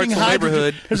in. parts of the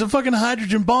neighborhood. There's a fucking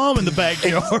hydrogen bomb in the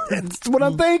backyard. That's what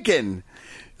I'm thinking.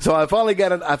 So I finally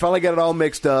got it all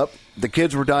mixed up. The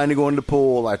kids were dying to go in the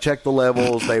pool. I checked the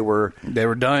levels. They were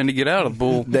dying to get out of the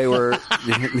pool. They were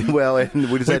well.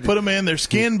 And we just We had put them in. Their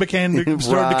skin started to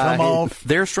come Right. off.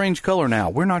 They're a strange color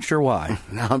now. We're not sure why.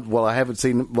 well, I haven't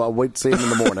seen them. Well, I'll wait to see them in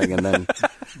the morning, and then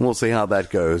we'll see how that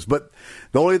goes. But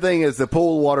the only thing is the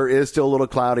pool water is still a little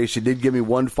cloudy. She did give me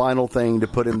one final thing to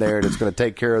put in there that's going to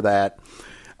take care of that.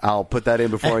 I'll put that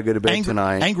in before I go to bed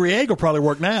tonight. Angry Egg will probably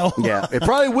work now. Yeah, it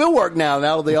probably will work now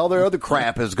that all their other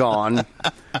crap is gone.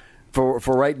 For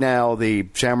right now, the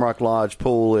Shamrock Lodge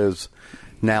pool is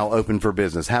now open for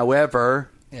business.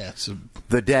 However,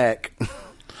 the deck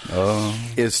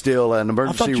is still an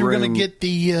emergency I thought you were room. going to get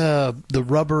the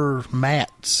rubber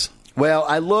mats. Well,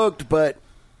 I looked, but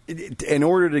in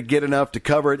order to get enough to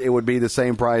cover it, it would be the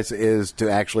same price as to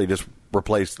actually just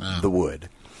replace the wood.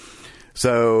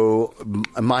 So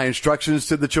my instructions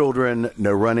to the children,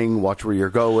 no running, watch where you're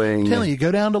going. I'm telling you,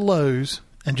 go down to Lowe's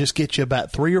and just get you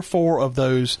about 3 or 4 of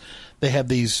those. They have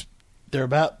these, they're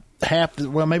about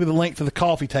maybe the length of the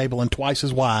coffee table and twice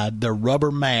as wide. They're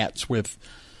rubber mats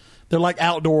they're like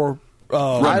outdoor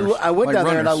I went Like down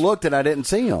there and I runners. looked and I didn't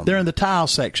see them. They're in the tile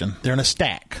section. They're in a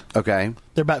stack. Okay.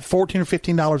 They're about $14 or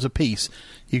 $15 a piece.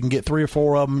 You can get 3 or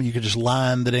 4 of them. You can just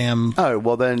line the damn. Oh,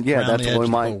 well then, yeah, Around that's the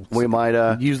what edge we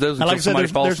might Use those And until like I said, somebody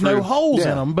falls there's through. no holes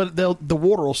Yeah. in them, but the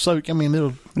water will soak. I mean,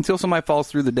 it'll. Until somebody falls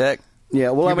through the deck.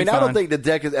 Yeah, well, You'll be I don't fine. think the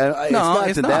deck is. It's No, not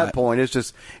it's to not. that point. It's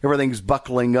just everything's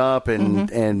buckling up and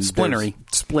Splintery.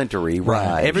 splintery,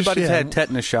 right? Everybody's Yeah. had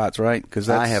tetanus shots, right? Because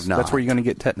I have not. That's where you're going to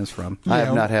get tetanus from. I have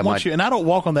Yeah, not had once my. and I don't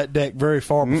walk on that deck very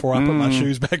far before I put my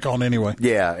shoes back on anyway.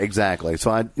 Yeah, exactly. So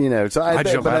I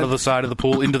jump out of the side of the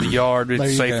pool into the yard. There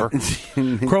It's you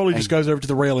safer. Crowley just goes over to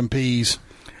the rail and pees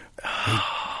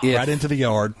right into the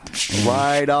yard.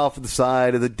 right off the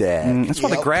side of the deck. That's why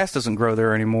the grass doesn't grow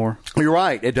there anymore. You're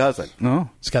right. It doesn't.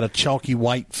 No. It's got a chalky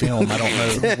white film. I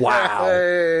don't know.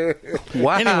 Wow.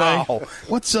 Wow. Anyway,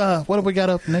 what have we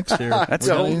got up next here? That's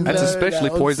We got all- any- That's No, especially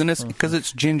that was- poisonous because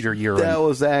it's ginger urine. That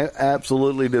was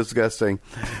absolutely disgusting.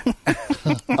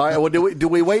 All right. Well, do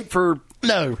we wait for?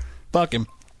 No, fuck him.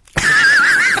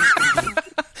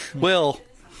 Well,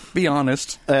 be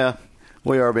honest.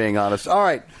 We are being honest. All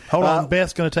right. Hold on,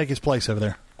 Beth's going to take his place over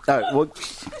there. All right. Well,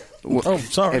 Oh,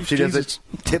 sorry. If she Jesus.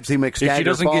 doesn't Tipsy McStagger If she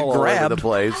doesn't get fall all over grabbed. the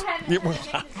place.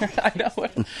 I know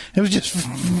it. It was just.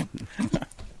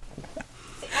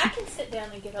 I can sit down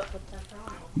and get up with no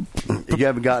problem. You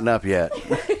haven't gotten up yet.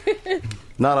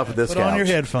 Not up at this Put couch. on your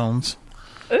headphones.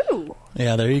 Ooh.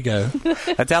 Yeah, there you go.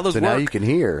 That's how those So work. now you can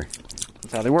hear.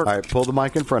 That's how they work. All right, pull the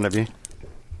mic in front of you.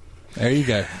 There you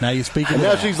go. Now you speak. And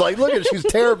now she's like, look at, she's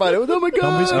terrified. Oh my Don't be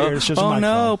god! scared. It's just a Oh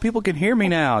microphone. no, people can hear me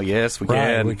now. Yes, we Right,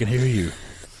 can. we can hear you.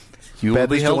 You will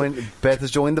be held. Beth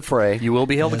has joined the fray. You will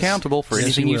be held Yes. accountable for Yes,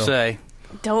 anything you you will. say.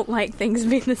 Don't like things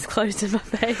being this close to my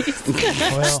face.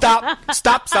 Well, Stop!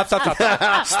 Stop! Stop! Stop! Stop!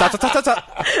 Stop! Stop! Stop!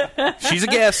 Stop! She's a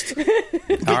guest.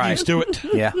 All right. used to it.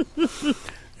 Yeah.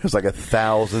 There's like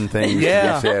 1,000 things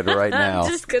Yeah. to be said right now. I'm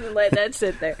just going to let that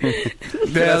sit there.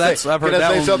 Yeah, that's. I've heard Can I that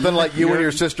say one. something like you and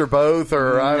your sister both?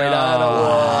 Or I mean, I don't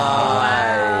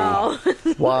know.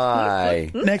 Wow.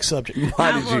 Why? Next subject.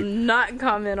 Why I did will you? not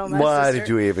comment on my Why sister. did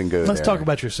you even go Let's there? talk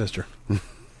about your sister.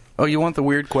 Oh, you want the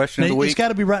weird question of the It's week? got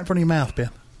to be right in front of your mouth, Ben.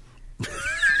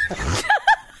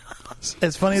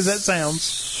 As funny as that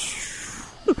sounds.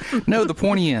 No, the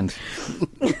pointy end.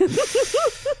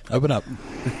 Open up.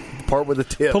 part with the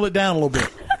tip. Pull it down a little bit.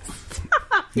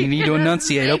 You need to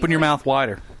enunciate. Open your mouth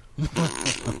wider.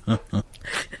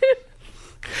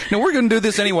 No, we're going to do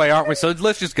this anyway, aren't we? So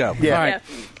let's just go. Yeah. All right.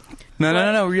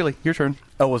 No, really. Your turn.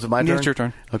 Oh, was it my turn? It's your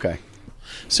turn. Okay.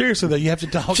 Seriously, though, you have to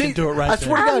talk She- into it right I there.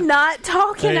 swear to God. I'm not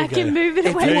talking. There you I can go. move it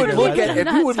If away. you would from look me, at but if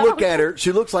I'm you not would look talking. at her,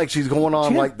 she looks like she's going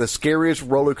on like the scariest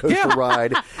roller coaster Yeah.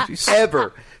 ride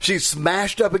ever. She's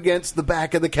smashed up against the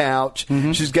back of the couch.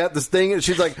 She's got this thing, and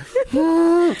she's like,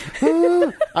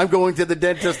 "I'm going to the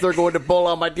dentist. They're going to pull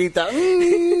all my teeth out."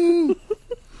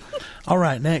 All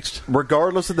right, next.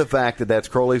 Regardless of the fact that that's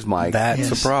Crowley's mic, That's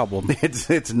Yes. a problem.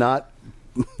 it's not.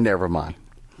 Never mind.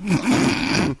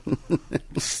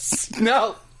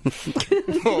 No.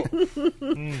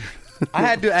 I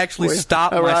had to actually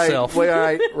stop All right, myself. wait,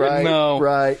 right. No.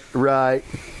 Right.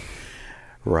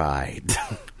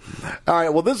 All right.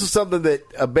 Well, this is something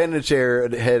that Ben had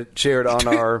shared on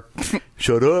our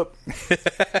shut up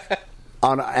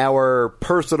on our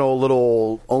personal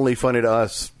little Only Funny to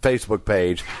Us Facebook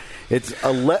page. It's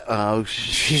oh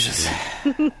Jesus!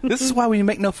 This is why we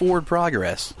make no forward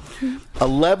progress.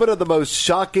 11 of the most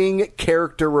shocking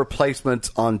character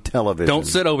replacements on television. Don't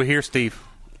sit over here, Steve.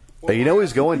 You know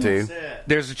he's going to.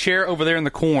 There's a chair over there in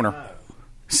the corner.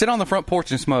 Sit on the front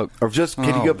porch and smoke. Or just can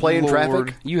you go play in Lord.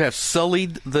 traffic? You have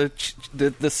sullied the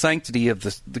sanctity of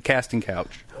the casting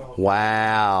couch.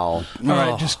 Wow. All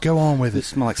right, just go on with it.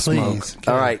 Smell like please. smoke.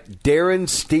 All right, Darren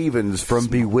Stevens from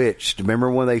Bewitched. Remember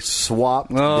when they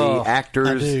swapped Oh, the actors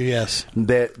I do, yes.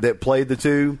 that played the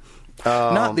two?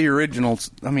 Not the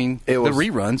originals. I mean, it was- the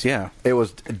reruns. Yeah, It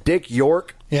was Dick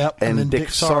York Yep. and then Dick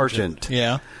Sargent.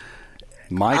 Yeah.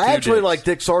 my I two actually dicks. like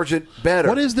Dick Sargent better.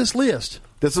 What is this list?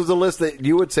 This was a list that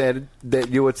you would send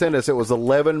us. It was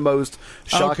 11 most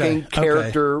shocking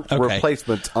character Okay.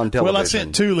 replacements on television. Well, I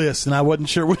sent two lists, and I wasn't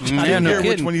sure which. I didn't hear which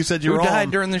kidding. one you said you Who were died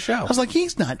on. during the show? I was like, he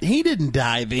didn't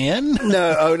die then.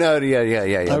 No, oh no, yeah.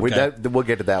 Okay. We'll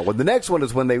get to that one. The next one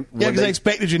is when they Yeah, because they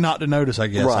expected you not to notice, I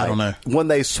guess. right I don't know. when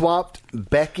they swapped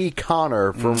Becky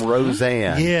Connor from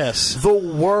Roseanne. Yes. The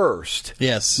worst.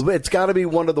 Yes. It's got to be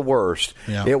one of the worst.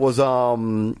 Yeah. It was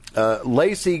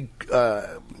Lacey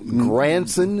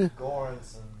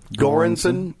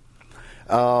Goranson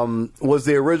was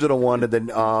the original one, and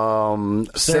then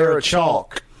Sarah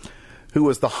Chalk, who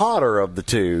was the hotter of the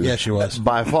two. Yeah, she was.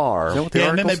 by far. what the Yeah,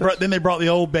 and then article they brought the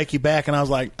old Becky back, and I was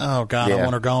like, oh God, Yeah. I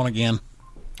want her gone again.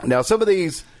 Now, some of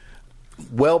these,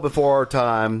 well before our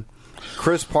time,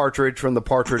 Chris Partridge from the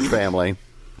Partridge Family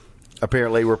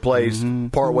apparently replaced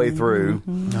partway through.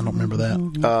 I don't remember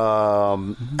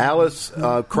that. Alice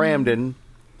Cramden,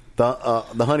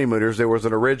 the Honeymooners. There was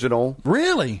an original,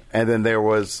 Really? and then there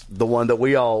was the one that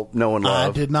we all know and I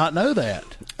love. did not know that.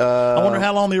 I wonder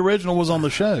how long the original was on the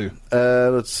show.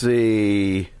 Let's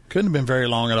see. Couldn't have been very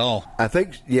long at all. I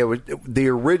think, the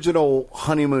original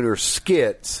Honeymooner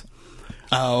skits.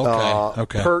 Oh,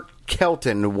 okay. Pert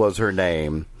Kelton was her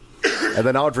name, and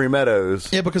then Audrey Meadows.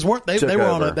 Yeah, because weren't they? took They were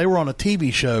over. they were on a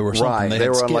TV show or something. Right, They they had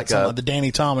were on skits, like something a- like the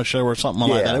Danny Thomas show or something like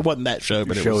Yeah. that. It wasn't that show,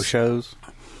 but it was shows.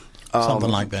 something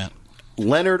like that.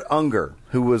 Leonard Unger,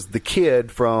 who was the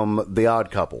kid from The Odd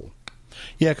Couple,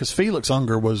 Yeah, because Felix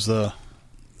Unger was the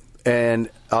and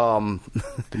The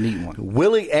neat one.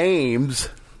 Willie Ames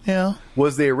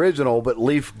was the original, but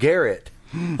Leif Garrett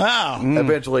wow.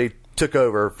 eventually took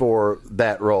over for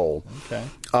that role. Okay.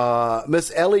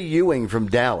 Miss Ellie Ewing from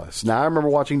Dallas. Now, I remember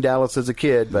watching Dallas as a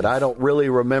kid, but I don't really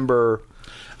remember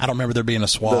I don't remember there being a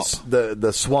swap.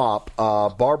 the swap.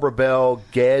 Barbara Bell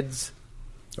Geddes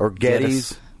or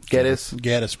Geddes.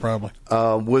 Geddes, probably.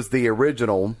 Was the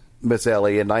original Miss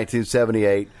Ellie in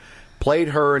 1978. Played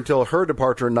her until her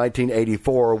departure in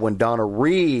 1984 when Donna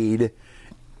Reed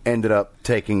ended up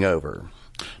taking over.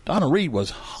 Donna Reed was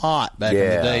hot back in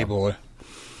the day, boy.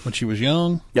 When she was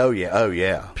young. Oh,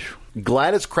 yeah.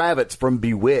 Gladys Kravitz from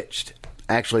Bewitched.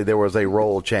 Actually, there was a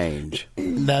role change.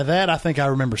 Now, that I think I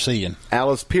remember seeing.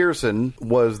 Alice Pearson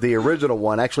was the original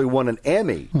one. Actually won an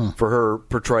Emmy for her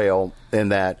portrayal in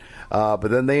that.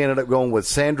 But then they ended up going with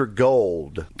Sandra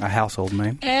Gold. A household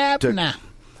name. Nah.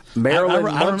 Marilyn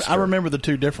Munster. I remember the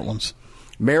two different ones.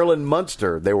 Marilyn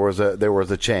Munster, there was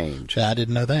a change. I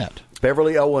didn't know that.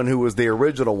 Beverly Owen, who was the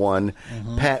original one,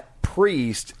 Pat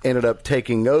Priest ended up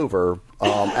taking over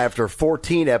after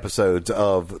 14 episodes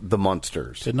of The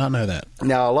Munsters. Did not know that.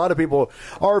 Now, a lot of people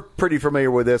are pretty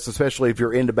familiar with this, especially if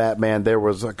you're into Batman. There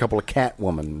was a couple of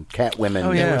Catwomen.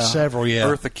 Oh, yeah. There were several, yeah.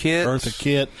 Eartha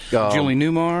Kitt. Julie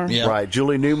Newmar. Yeah. Right,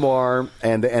 Julie Newmar,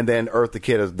 and then Eartha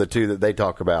Kitt is the two that they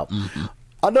talk about.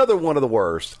 Another one of the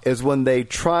worst is when they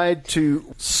tried to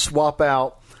swap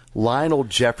out Lionel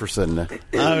Jefferson.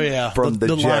 Oh, yeah. From the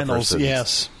Lionels, Jeffersons.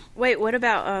 yes. Wait, what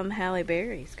about Halle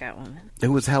Berry's Catwoman? It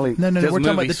was Halle. No, we're talking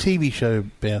about the movies. TV show,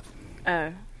 Beth.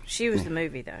 Oh, she was the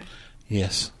movie though.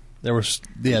 Yes. There were several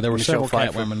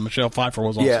Catwomen. Michelle Pfeiffer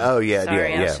was also. Sorry,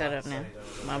 I'll shut up now.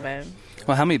 My bad.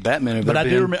 Well, how many Batman have But there I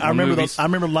been? do. I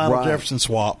remember Lionel Right. Jefferson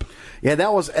swap. Yeah,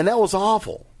 that was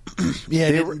awful. Yeah,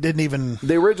 it didn't even.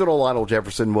 The original Lionel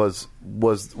Jefferson was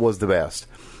the best.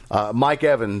 Mike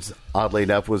Evans, oddly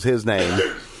enough, was his name,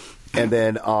 and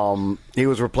then he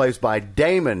was replaced by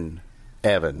Damon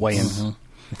Evans. Wayans.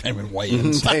 Damon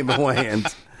Wayans. Damon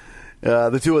Wayans.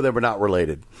 The two of them are not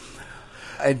related.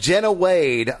 And Jenna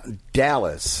Wade,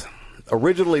 Dallas,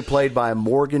 originally played by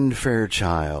Morgan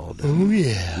Fairchild. Oh,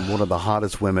 yeah. One of the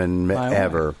hottest women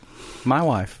ever. My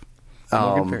wife,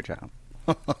 Morgan Fairchild.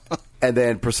 And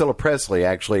then Priscilla Presley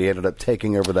actually ended up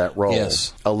taking over that role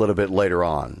a little bit later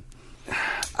on.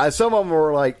 Some of them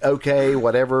were like, okay,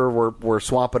 whatever, we're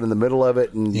swapping in the middle of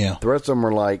it. And the rest of them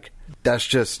were like, that's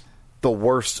just the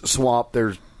worst swap.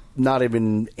 There's not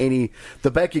even any. The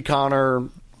Becky Connor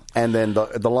and then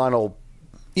the Lionel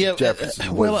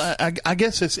Jefferson. Well, I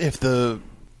guess it's if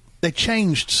they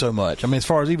changed so much. I mean, as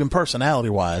far as even personality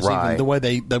wise, even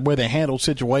the way they handled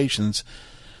situations,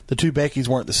 the two Beckys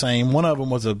weren't the same. One of them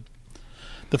was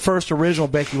the first original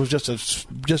Becky was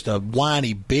just a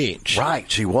whiny bitch. Right,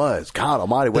 she was. God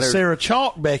Almighty. The Sarah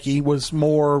Chalk Becky was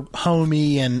more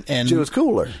homey and she was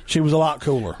cooler. She was a lot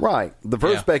cooler. Right. The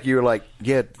first Becky, you were like,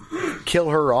 kill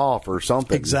her off or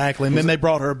something. Exactly. And then they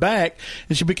brought her back,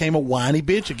 and she became a whiny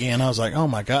bitch again. I was like, oh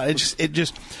my God! It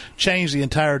just changed the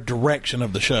entire direction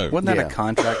of the show. Wasn't that a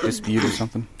contract dispute or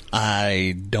something?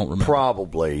 I don't remember.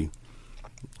 Probably.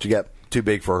 She got too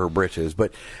big for her britches.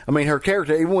 But, I mean, her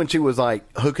character, even when she was, like,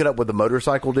 hooking up with the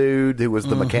motorcycle dude who was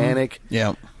the mechanic.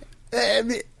 Yeah.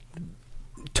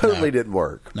 Totally didn't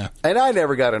work. No. And I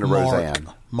never got into Mark.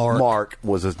 Roseanne. Mark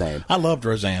was his name. I loved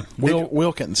Roseanne.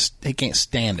 Will he can't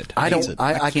stand it. I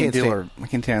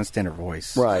can't stand her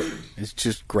voice. Right. It's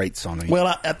just grates on me. Well,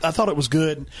 I thought it was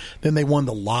good. Then they won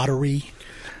the lottery.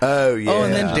 Oh, yeah. Oh,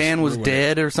 and then Dan was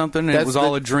dead or something, and it was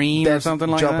all a dream or something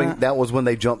like that? That was when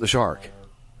they jumped the shark.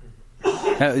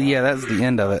 Yeah, that's the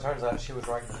end of it. Turns out she was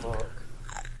writing a book.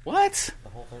 What?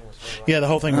 Yeah, the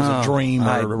whole thing was a dream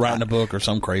or writing a book or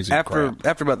some crazy crap.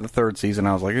 After about the third season,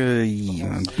 I was like,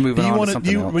 moving on to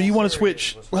something else. You want to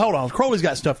switch? Well, hold on. Crowley's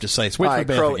got stuff to say. Switch for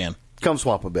Beth Crowley, again. Come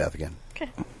swap with Beth again.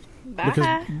 Okay.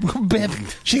 Bye. Because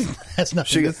Beth, she has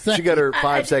nothing to say. She got her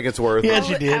 5 seconds worth. Yeah,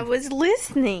 she did. I was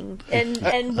listening and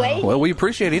waiting. Well, we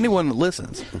appreciate anyone that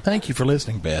listens. Thank you for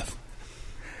listening, Beth.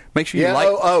 Make sure you Yeah,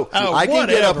 I can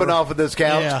get up and off of this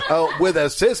couch. Yeah. Oh, with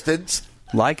assistance.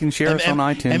 like and share us on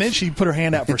iTunes. And then she put her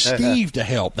hand out for Steve to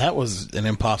help. That was an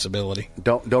impossibility.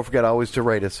 Don't forget always to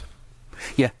rate us.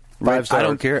 Yeah. 5 stars. I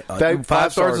don't care.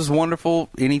 5 stars is wonderful.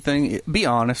 Anything. Be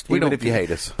honest. We Even don't, if you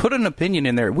hate us. Put an opinion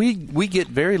in there. We get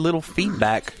very little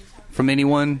feedback from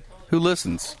anyone who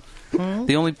listens.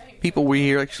 The only people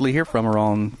we actually hear from are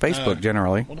on Facebook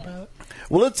generally. What about it?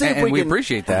 Well, let's see if we we can.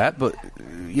 appreciate that, but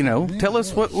tell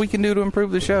us what we can do to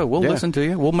improve the show. We'll listen to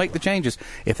you. We'll make the changes.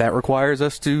 If that requires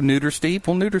us to neuter Steve,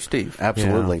 we'll neuter Steve.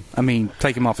 Absolutely. Yeah. I mean,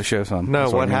 take him off the show some. No,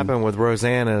 what happened with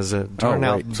Roseanne is it turned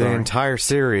out the entire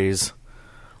series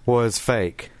was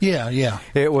fake. Yeah.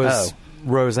 It was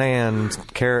Roseanne's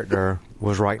character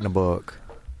was writing a book.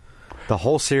 The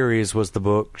whole series was the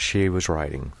book she was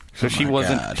writing. So she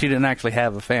wasn't. She didn't actually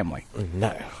have a family.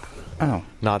 No. Oh,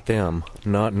 Not them.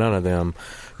 None of them.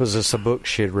 It was just a book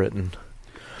she had written.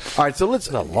 All right, so let's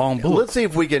a long book. let's see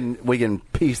if we can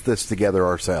piece this together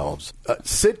ourselves.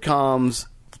 Sitcoms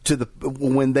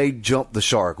when they jumped the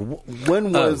shark.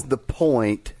 When was the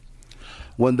point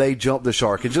when they jumped the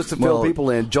shark? And just to fill people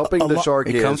in, jumping the shark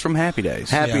comes from Happy Days.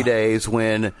 Happy Days,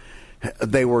 when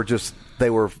they were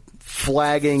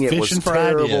flagging. It was Fishing for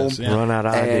terrible. ideas, yeah. Run out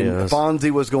of ideas. And Fonzie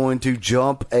was going to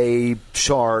jump a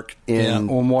shark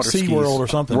on water skis. SeaWorld or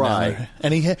something. Right.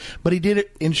 And he did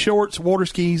it in shorts, water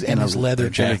skis, and his leather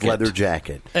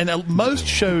jacket. And most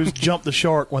shows jump the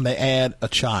shark when they add a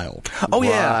child. Oh,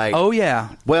 yeah. Right. Oh, yeah.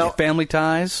 Well, Family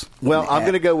Ties. Well, I'm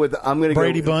going to go with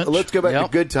Brady Bunch. Let's go back to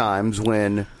Good Times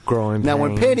when Growing Now,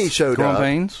 when Pains. Penny showed Growing up.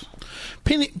 Pains.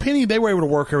 Penny, they were able to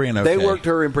work her in okay. They worked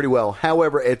her in pretty well.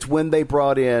 However, it's when they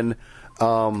brought in,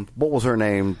 what was her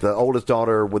name? The oldest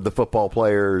daughter with the football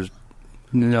players.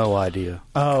 No idea.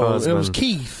 Oh, it was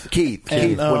Keith. Keith.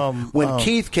 And, when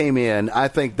Keith came in, I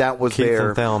think that was Keith their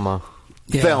and Thelma.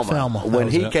 Yeah, Thelma. That When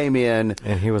was he it. came in,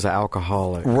 And he was an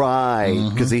alcoholic. right,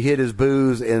 because he hid his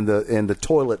booze in the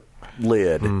toilet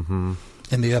lid.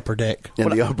 In the upper deck. In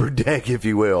the upper deck, if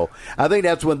you will. I think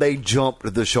that's when they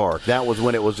jumped the shark. That was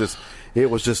when it was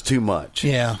just too much.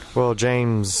 Yeah. Well,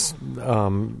 James...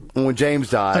 When James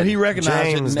died. And he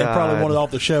recognized James it, and they probably died. wanted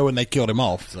off the show, and they killed him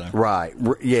off. So. Right.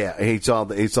 Yeah, he saw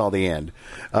the end.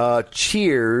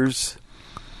 Cheers.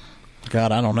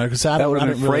 God, I don't know, because That would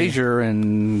have been really, Frasier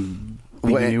and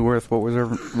Phoebe When- Newworth. What was her?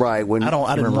 Right. When I didn't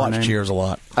Remember her watch name? Cheers a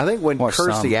lot. I think when Watch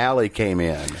Kirstie some. Alley came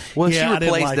in, Well, Yeah, I she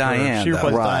didn't replaced like her. Diane. She though.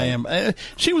 replaced Right. Diane.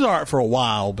 She was all right for a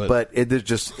while, but it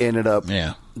just ended up.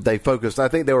 Yeah. They focused. I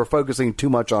think they were focusing too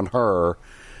much on her,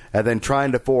 and then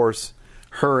trying to force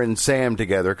her and Sam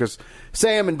together, because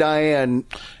Sam and Diane,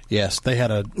 yes, they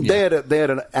had a they had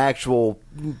an actual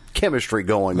chemistry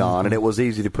going on, and it was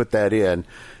easy to put that in.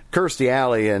 Kirstie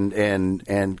Alley and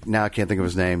now I can't think of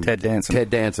his name. Ted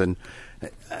Danson.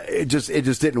 It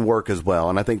just didn't work as well,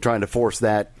 and I think trying to force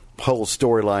that whole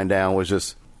storyline down was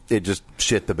just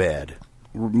shit the bed.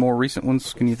 More recent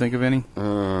ones? Can you think of any?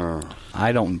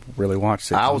 I don't really watch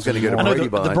sitcoms. I was going to go to I know Brady the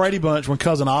Bunch. Brady Bunch when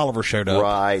Cousin Oliver showed up.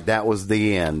 Right, that was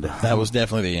the end. That was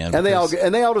definitely the end. And they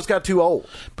all just got too old.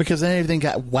 because then everything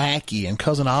got wacky, and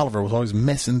Cousin Oliver was always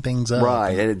messing things up.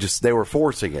 Right, and they were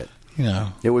forcing it. You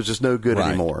know. It was just no good Right,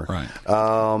 anymore. right.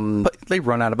 But they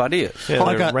run out of ideas. Yeah,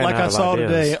 like they I, ran like out I of saw ideas.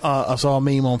 today, I saw a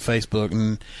meme on Facebook,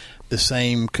 and the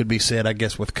same could be said, I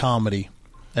guess, with comedy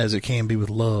as it can be with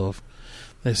love.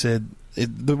 They said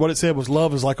what it said was,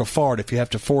 love is like a fart. If you have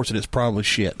to force it, it's probably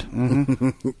shit.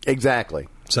 Exactly.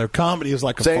 So comedy is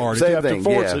like a Same- fart. If same you have thing, to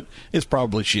force yeah. it, it's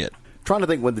probably shit. Trying to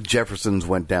think when the Jeffersons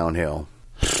went downhill.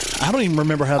 I don't even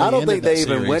remember how they I don't ended think they that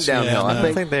even series. went downhill. Yeah, I no. I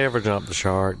don't think they ever jumped the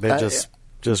shark. They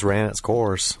just ran its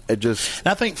course. It just,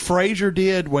 I think Frasier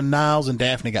did when Niles and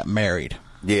Daphne got married.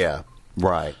 yeah,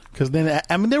 right. Because then,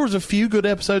 I mean, there was a few good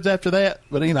episodes after that,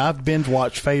 but I've binge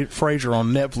watched Frasier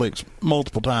on Netflix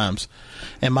multiple times,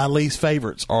 and my least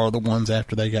favorites are the ones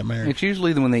after they got married. It's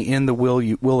usually when they end the will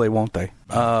they, won't they?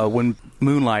 When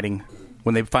Moonlighting,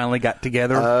 when they finally got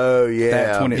together. Oh, yeah.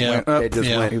 That's when it Yeah. went up. It just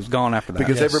went- It was gone after that.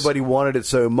 Because Yes. everybody wanted it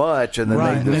so much, and then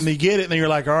Right, they and just, then you get it, and then you're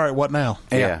like, all right, what now?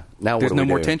 yeah. Now There's what do no we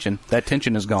more do? tension. That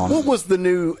tension is gone. What was the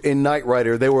new in Knight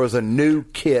Rider? There was a new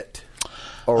kit.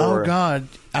 Oh, God,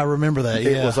 I remember that,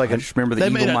 It yeah. was like I just remember the they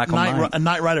evil made a Michael Knight. a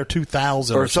Knight Rider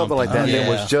 2000 or something like that. Oh, It yeah.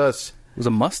 was just It was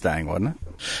a Mustang, wasn't it?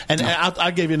 And I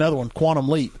gave you another one, Quantum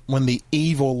Leap, when the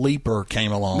evil Leaper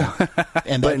came along.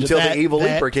 And but until the evil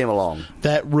that- Leaper came along.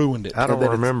 That ruined it. I don't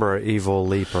remember Evil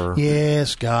Leaper.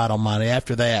 Yes, God Almighty.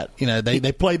 After that,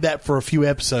 they played that for a few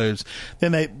episodes.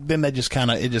 Then they just kind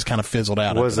of fizzled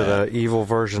out. Was it after that. an evil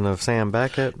version of Sam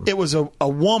Beckett? It was a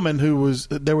woman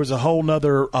there was a whole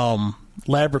nother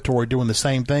laboratory doing the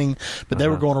same thing, but they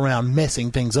were going around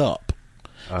messing things up.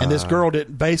 And this girl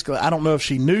I don't know if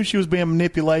she knew she was being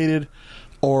manipulated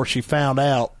or she found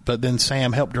out, but then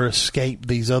Sam helped her escape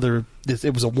these other.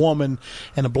 It was a woman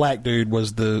and a black dude were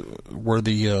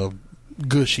the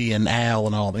Gushy and Al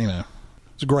and all.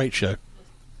 It's a great show.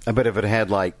 I bet if it had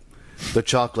like the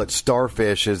Chocolate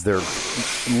Starfish as their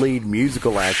lead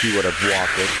musical act, you would have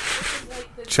walked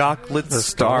it. Chocolate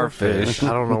Starfish.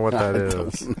 I don't know what that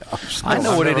is. I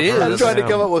know what it I'm is. trying to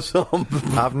come up with some.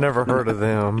 I've never heard of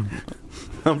them.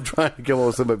 I'm trying to come up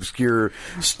with some obscure,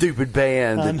 stupid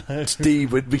band that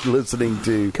Steve would be listening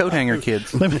to. Coat hanger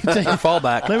kids. Let me tell you,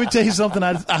 Fallback. Let me tell you something.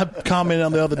 I commented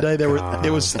on the other day. There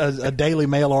was a Daily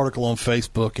Mail article on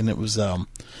Facebook, and it was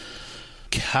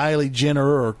Kylie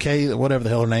Jenner or Kay, whatever the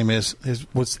hell her name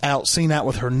was seen out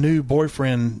with her new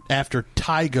boyfriend after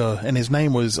Tyga, and his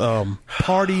name was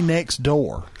Party Next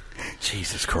Door.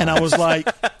 Jesus Christ! And I was like,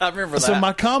 I remember so that.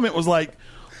 my comment was like,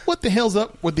 what the hell's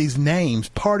up with these names?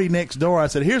 Party Next Door. I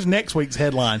said, here's next week's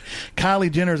headline. Kylie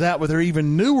Jenner's out with her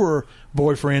even newer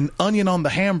boyfriend, Onion on the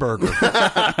Hamburger.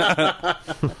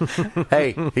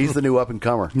 Hey, he's the new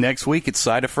up-and-comer. Next week, it's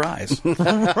side of fries.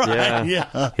 Right,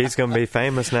 yeah. He's going to be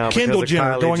famous now. Kendall because of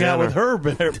Jenner Kylie going Jenner. out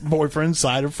with her boyfriend's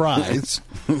side of fries.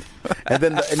 And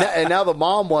then and now the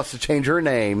mom wants to change her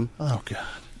name Oh,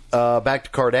 God. back to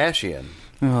Kardashian.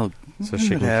 Oh, So she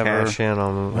can cash in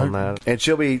on that. And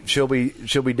she'll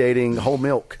be dating Whole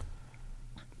Milk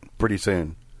pretty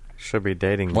soon. Should be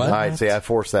dating. What? All right, see, I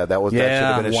forced that. That should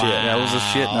yeah. have been a shit. That was a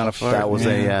shit, not a fart. That was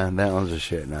that was a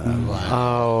shit. Not a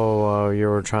Oh, you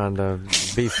were trying to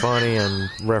be funny in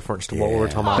reference to what we were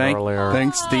talking about earlier.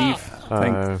 Thanks, Steve.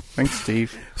 Thanks,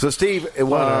 Steve. So, Steve,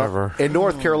 Whatever. In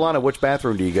North Carolina, which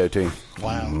bathroom do you go to?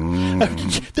 Wow.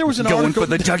 There was an Going article for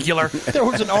the jugular. There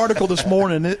was an article this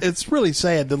morning. It's really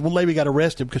sad. The lady got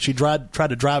arrested because she tried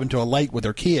to drive into a lake with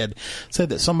her kid. Said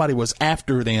that somebody was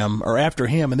after them or after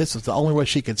him, and this is the only way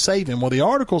she could save him. Well, the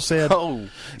article said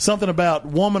something about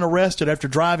woman arrested after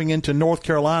driving into North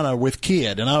Carolina with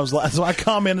kid, and I was like, so I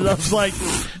commented, I was like,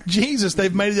 Jesus,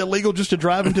 they've made it illegal just to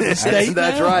drive into the state.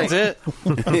 That's now? right.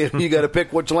 That's it. You got to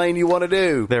pick which lane you want to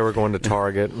do. They were going to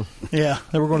Target. Yeah,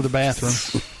 they were going to the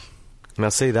bathroom. Now,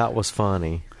 see, that was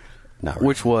funny. Not really.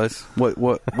 Which was?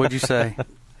 What'd you say?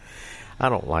 I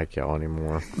don't like y'all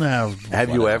anymore. No, Have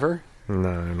you ever?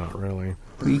 No, not really.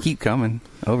 You keep coming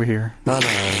over here. No,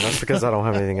 that's because I don't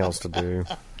have anything else to do.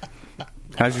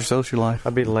 How's your social life?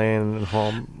 I'd be laying at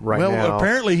home right well, now.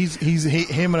 apparently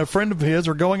him and a friend of his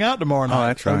are going out tomorrow night. Oh,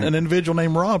 that's right. An individual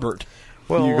named Robert,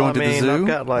 Well, You're going to the zoo? I've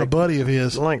got a buddy of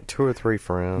his. like 2 or 3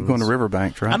 friends. Going to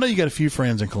Riverbanks, right? I know you got a few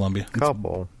friends in Columbia.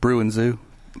 Couple. Brew and Zoo.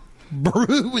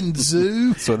 Brew and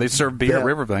Zoo. So they serve beer at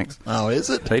Riverbanks. Oh, is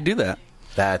it? They do that.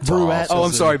 That's Brew awesome. at- Oh,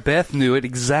 I'm sorry. Beth knew it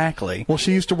exactly. Well,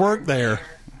 she used to work there.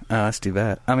 That's too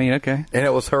bad. I mean, okay. And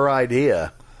it was her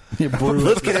idea. Yeah, Brew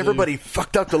Let's and get Zoo. everybody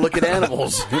fucked up to look at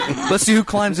animals. Let's see who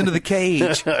climbs into the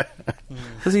cage.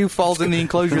 Let's see who falls in the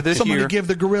enclosure this Somebody year. give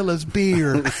the gorillas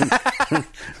beer.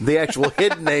 The actual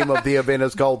hidden name of the event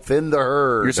is called Thin the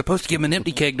Herd. You're supposed to give him an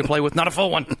empty keg to play with, not a full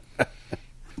one. Thin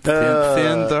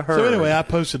the herd. So anyway, I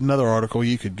posted another article.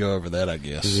 You could go over that, I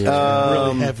guess. Yeah.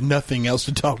 Really have nothing else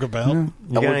to talk about. You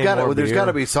got any more There's beer? got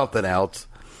to be something else.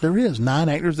 There is 9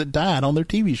 actors that died on their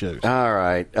TV shows. All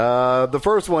right. The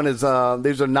first one is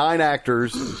these are 9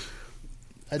 actors.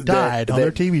 That died on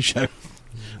their TV show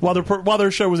while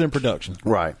their show was in production.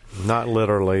 Right. Not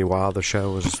literally while the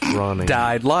show was running.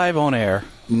 Died live on air.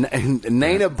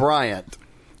 Nana Bryant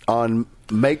on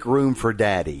Make Room for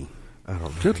Daddy.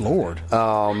 Good Lord.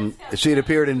 She had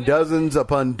appeared in dozens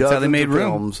upon how dozens they made of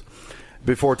room. films.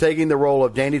 Before taking the role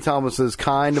of Danny Thomas's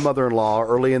kind mother-in-law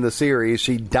early in the series,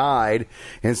 she died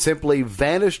and simply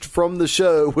vanished from the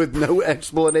show with no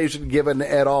explanation given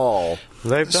at all.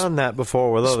 They've done that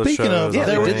before with other Speaking shows. of- Yeah, I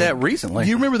they think. did that recently.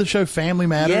 Do you remember the show Family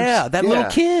Matters? Yeah, that Yeah.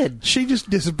 little kid. She just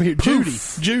disappeared.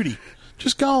 Judy.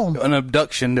 Just gone. An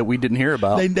abduction that we didn't hear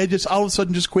about. They just all of a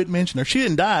sudden just quit mentioning her. She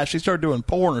didn't die. She started doing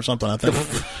porn or something, I think.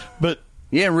 But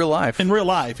Yeah, in real life. in real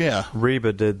life, yeah.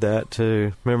 Reba did that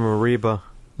too. Remember Reba?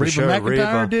 The Reba show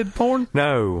McEntire did porn?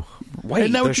 No. Wait,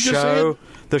 isn't that the what you just show,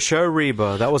 said? the show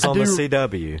Reba. That was I on the do-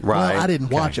 CW. Right. Well, I didn't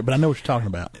watch it, but I know what you're talking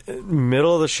about.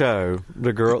 Middle of the show,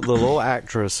 the little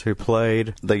actress who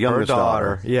played The her youngest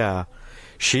daughter. yeah,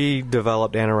 she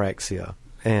developed anorexia,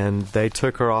 and they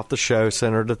took her off the show,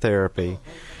 sent her to therapy.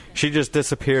 She just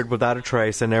disappeared without a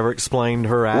trace and never explained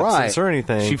her absence Right. or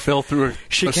anything. She fell through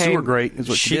a sewer grate. Is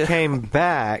what she did. came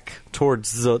back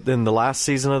towards in the last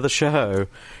season of the show.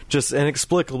 Just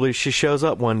inexplicably, she shows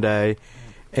up one day,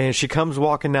 and she comes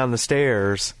walking down the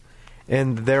stairs,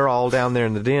 and they're all down there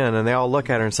in the den, and they all look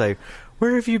at her and say,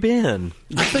 "Where have you been?"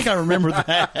 I think I remember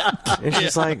that. And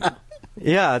she's like,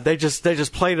 "Yeah, they just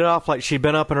played it off like she'd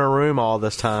been up in her room all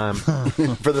this time."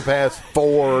 For the past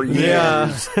 4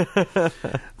 years. Yeah.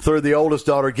 Through the oldest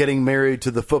daughter getting married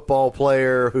to the football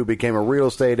player who became a real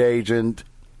estate agent.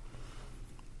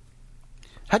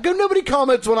 How come nobody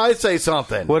comments when I say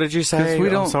something? What did you say? we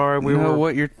don't I'm sorry, we know were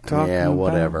what you're talking Yeah, about.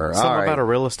 whatever. something All right. about a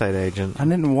real estate agent. I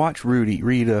didn't watch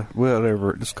Rita,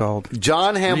 whatever it's called.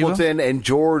 John Hamilton and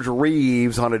George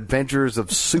Reeves on Adventures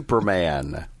of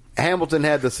Superman. Hamilton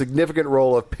had the significant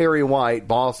role of Perry White,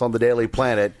 boss on the Daily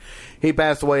Planet. He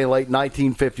passed away in late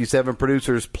 1957.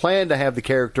 Producers planned to have the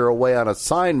character away on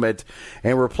assignment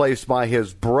and replaced by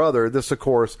his brother. This, of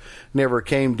course, never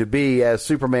came to be, as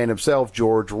Superman himself,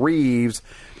 George Reeves,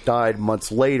 died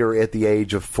months later at the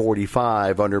age of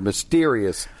 45 under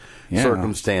mysterious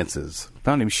circumstances.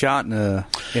 Found him shot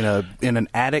in an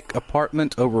attic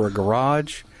apartment over a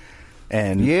garage.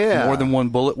 and more than one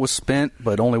bullet was spent,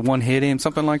 but only one hit him,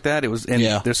 something like that. It was, and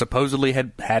there supposedly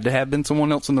had to have been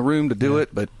someone else in the room to do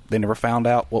it, but they never found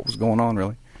out what was going on,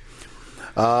 really.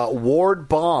 Ward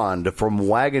Bond from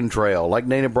Wagon Trail. Like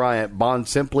Dana Bryant, Bond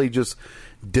simply just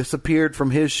disappeared from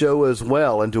his show as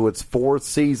well into its 4th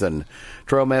season.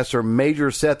 Trailmaster Major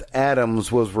Seth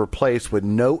Adams was replaced with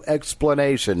no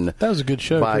explanation. That was a good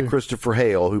show, by too. Christopher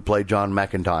Hale, who played John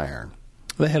McIntyre.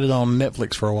 They had it on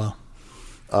Netflix for a while.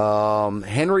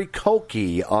 Henry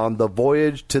Kolke on The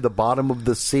Voyage to the Bottom of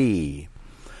the Sea.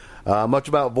 Much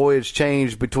about Voyage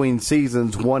changed between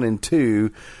seasons 1 and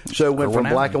 2. Show went from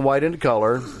black and white into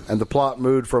color, and the plot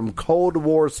moved from Cold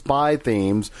War spy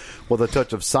themes with a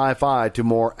touch of sci-fi to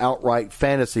more outright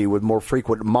fantasy with more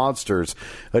frequent monsters.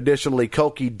 Additionally,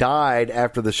 Kolke died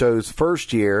after the show's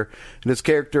first year, and his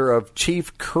character of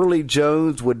Chief Curly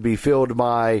Jones would be filled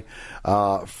by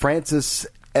Francis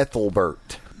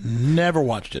Ethelbert. Never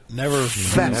watched it. Never.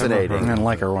 Fascinating. I didn't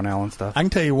like Irwin Allen stuff. I can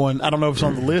tell you one. I don't know if it's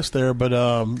on the list there, but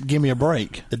Give Me a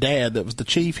Break. The dad that was the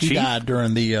chief, he died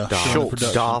during the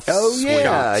production. Dolph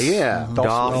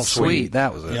Sweet.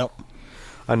 That was it. Yep.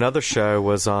 Another show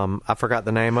was, I forgot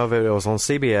the name of it. It was on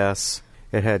CBS.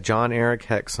 It had John Eric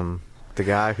Hexum, the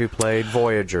guy who played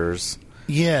Voyagers.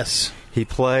 Yes. He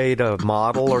played a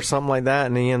model or something like that,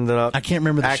 and he ended up I can't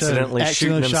remember the accidentally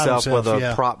shooting himself with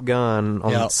a prop gun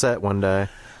on set one day.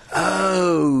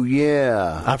 Oh,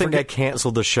 yeah. I think they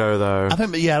canceled the show, though. I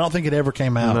don't think it ever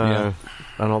came out. No,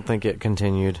 I don't think it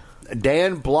continued.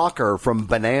 Dan Blocker from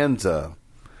Bonanza.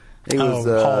 He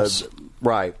was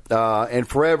right. And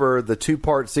Forever, the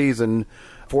 2-part season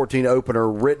 14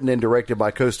 opener, written and directed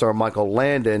by co-star Michael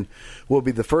Landon, will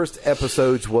be the first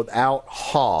episodes without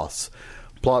Hoss.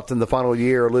 Plots in the final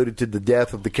year alluded to the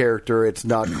death of the character. It's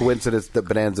not coincidence that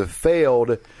Bonanza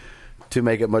failed to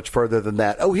make it much further than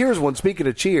that. Oh, here's one. Speaking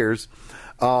of Cheers,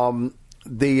 the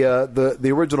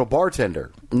original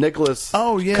bartender, Nicholas.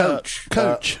 Oh yeah, Coach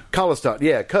Colliston.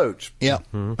 Yeah, Coach. Yeah,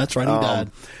 that's right. He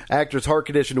died. Actor's heart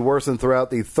condition worsened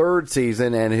throughout the 3rd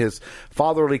season, and his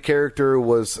fatherly character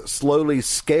was slowly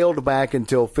scaled back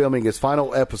until filming his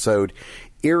final episode,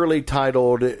 eerily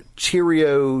titled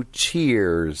 "Cheerio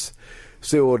Cheers."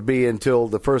 So it would be until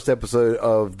the first episode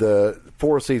of the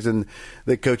 4th season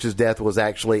that Coach's death was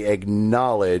actually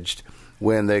acknowledged,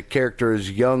 when the character's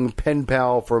young pen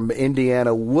pal from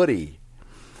Indiana, Woody,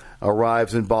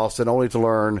 arrives in Boston only to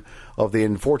learn of the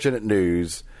unfortunate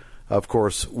news. Of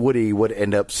course, Woody would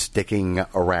end up sticking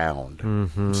around.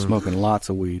 Mm-hmm. Smoking lots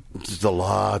of weed. Just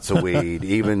lots of weed,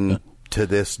 even to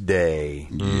this day.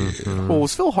 Mm-hmm. Well,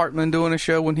 was Phil Hartman doing a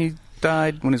show when he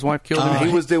died, when his wife killed him?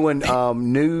 He was doing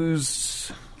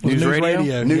news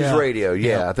radio. News radio,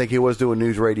 yeah. I think he was doing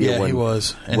news radio. Yeah, he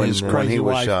was. And when he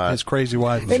was shot. His crazy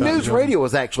wife. And news radio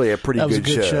was actually a pretty good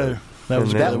show.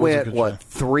 That went, what,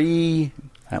 3...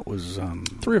 That was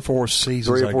 3 or 4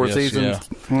 seasons. 3 or 4 seasons.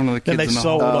 Yeah. One of the kids.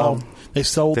 Then they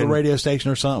sold the radio station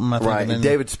or something. I think. Right. And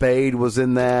David Spade was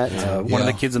in that. One of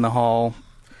the kids in the hall.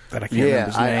 That I can't remember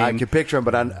his name. I can picture him,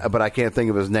 but I can't think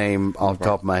of his name off the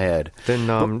top of my head.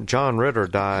 Then John Ritter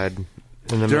died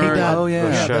in the middle of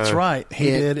the show. That's right. He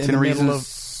did in the middle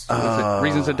of...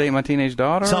 Reasons to Date My Teenage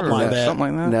Daughter? Something like that.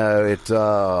 No, it's...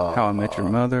 How I Met Your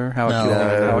Mother? How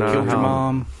I Killed Your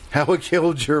Mom? How I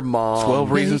Killed Your Mom.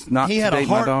 12 Reasons Not to Date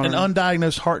My Daughter. He had an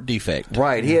undiagnosed heart defect.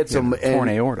 Right. He had some... torn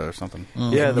aorta or something.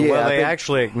 Yeah, they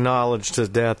actually acknowledged his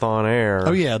death on air.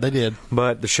 Oh, yeah, they did.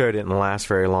 But the show didn't last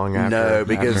very long after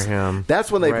him.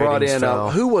 That's when they brought in...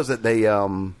 who was it they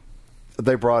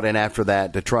brought in after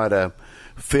that to try to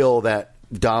fill that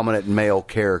dominant male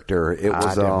character? It was...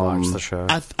 I didn't watch the show.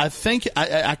 I think...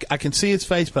 I can see his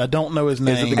face, but I don't know his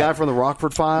name. Is it the guy from the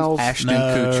Rockford Files? Ashton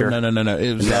Kutcher. No.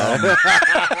 It was...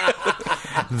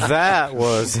 That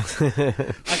was... I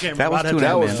can't remember.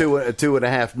 That was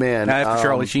 2.5 Men. After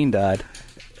Charlie Sheen died.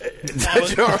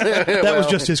 That was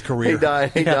just his career.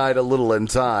 He died a little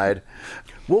inside.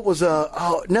 What was it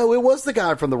was the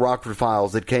guy from the Rockford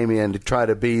Files that came in to try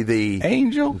to be the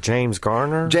Angel? James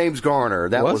Garner? James Garner.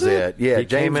 That was it. Yeah,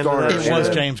 James Garner. It was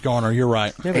James Garner. You're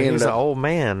right. Yeah, but he's an old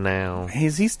man now.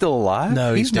 Is he still alive?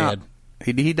 No, he's dead.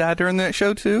 He died during that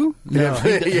show too? No,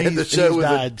 the show was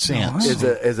died since.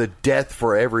 Is a death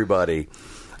for everybody.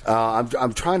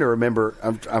 I'm trying to remember.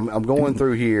 I'm going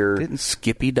through here. Didn't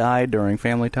Skippy die during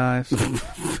Family Ties?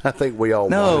 I think we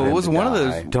all. No, it was one of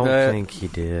those. Don't think he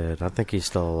did. I think he's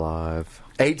still alive.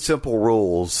 8 Simple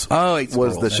Rules.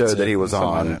 Was the show that he was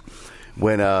on.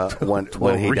 When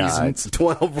he died.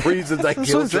 12 Reasons I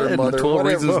Killed Your Mother. 12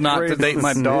 Reasons Not to Date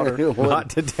My Daughter.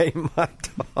 Not to date my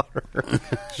daughter.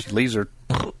 She leaves her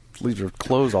leaves her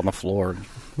clothes on the floor.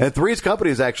 And Three's Company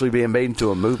is actually being made into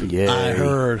a movie. Yeah, I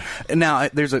heard. And now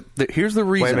here's the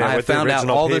reason minute, I with the found out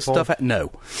original all this people? stuff.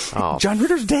 No, Oh, John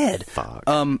Ritter's dead. fuck.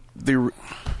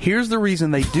 Here's the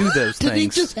reason they do those Did he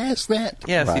things. just ask that?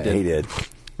 Yes, Right, he he did.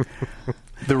 did.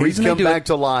 The He's reason they come do back it,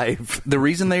 to life. the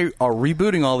reason they are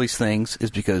rebooting all these things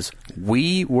is because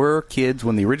we were kids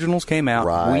when the originals came out.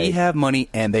 Right. We have money,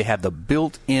 and they have the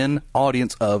built-in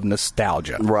audience of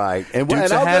nostalgia. Right. And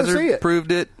Dukes I'll of go Hazzard see it.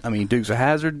 proved it. I mean, Dukes of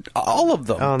Hazzard, all of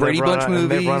them. Oh, and Brady they've run Bunch out- and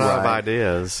movies. They've run out of Right.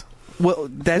 ideas. Well,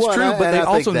 that's Well, true, and but I they think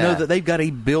also know that- that they've got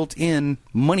a built-in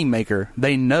moneymaker.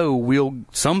 They know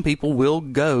some people will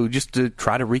go just to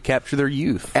try to recapture their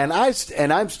youth. And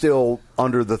I'm still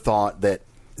under the thought that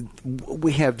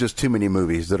we have just too many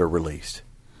movies that are released.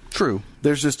 True.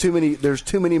 There's just too many. There's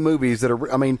too many movies that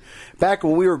are. I mean, back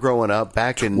when we were growing up,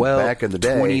 back in the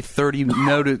day, 20, 30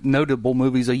 notable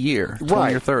movies a year. 20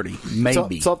 Right. or 30,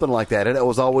 maybe. something like that. And it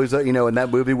was always, and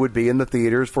that movie would be in the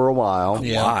theaters for a while.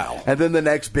 Yeah. Wow. And then the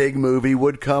next big movie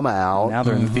would come out. Now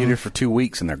they're in the theater for 2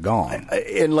 weeks and they're gone.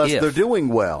 Unless If. they're doing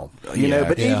well, Yeah,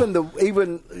 But yeah.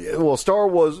 Star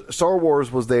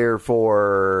Wars was there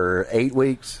for 8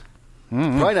 weeks.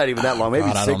 Probably not even that long. Maybe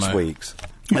God, I don't 6 know. weeks.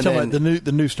 You're And talking then about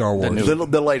the new Star Wars.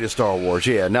 the latest Star Wars,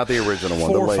 yeah, not the original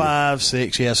one. 4, the latest. 5,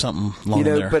 6, yeah, something long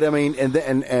there. But I mean,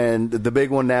 and the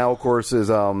big one now, of course, is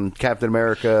Captain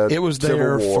America. it was Civil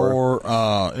there War.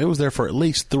 for at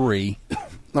least 3.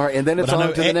 All right, and then it's But I on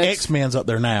know to the next, X-Men's up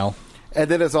there now. and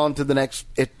then it's on to the next.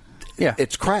 Yeah.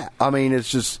 It's crap. I mean, it's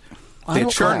just They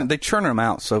it's churn crap. them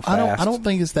out so fast. I don't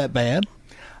think it's that bad.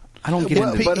 I don't get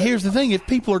Well, into but- Here's the thing: if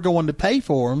people are going to pay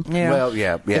for them, Yeah. Well,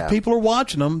 yeah. if people are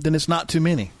watching them, then it's not too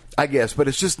many. I guess, but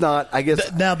it's just not. I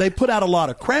guess Now they put out a lot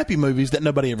of crappy movies that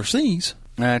nobody ever sees.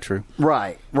 True.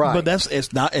 right. But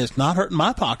it's not hurting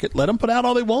my pocket. Let them put out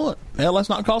all they want. Hell, that's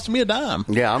not costing me a dime.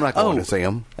 Yeah, I'm not going to see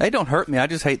them. They don't hurt me. I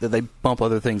just hate that they bump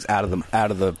other things out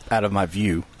of my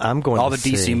view. I'm going all to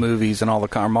the DC see. movies and all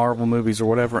the Marvel movies or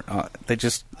whatever. They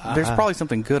just there's probably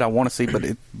something good I want to see,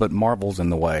 but Marvel's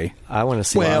in the way. I want to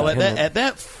see. Well, him- at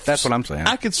that, That's what I'm saying.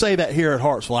 I could say that here at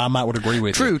Hartsville, I might would agree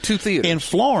with you. True, 2 theaters. In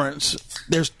Florence,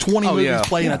 there's 20 Oh, movies yeah.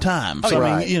 playing Yeah. at a time. Oh, So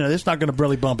yeah. I mean, it's not going to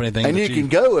really bump anything. And that you can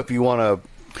go if you want to,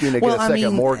 get a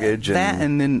second mortgage. That,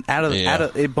 and then Yeah. out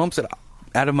of it bumps it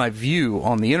out of my view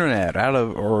on the internet.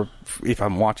 Or if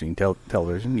I'm watching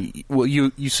television,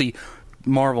 you see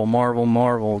Marvel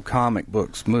comic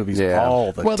books, movies Yeah.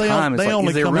 all the Well, they time. they It's like, only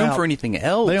is there come room out, for anything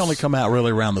else? They only come out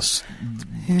really around the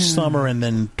summer and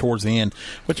then towards the end.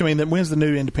 Which I mean, when's the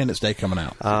new Independence Day coming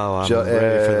out? Oh, I'm Ju-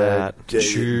 ready for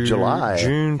that. July.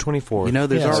 June 24th. You know,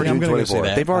 there's Yeah, see, already I'm gonna go see 24th.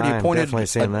 that. they've already I'm appointed. definitely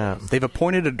seeing that. They've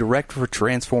appointed a director for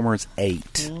Transformers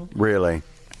 8. Really?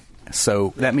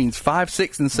 So that means 5,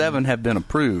 6, and 7 have been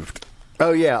approved.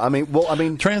 Oh yeah. I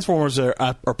mean, Transformers are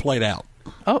played out.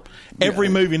 Oh, Every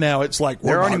movie now, it's like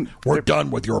They're we're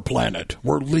done with your planet.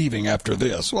 We're leaving after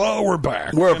this. Oh, we're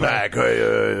back. we're You know? back. You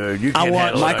I can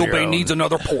watched- handle it Michael on your Bay own. needs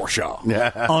another Porsche.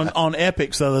 Yeah. on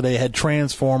Epics the other day had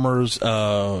Transformers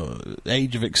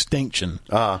Age of Extinction.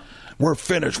 We're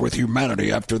finished with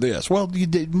humanity after this. Well, you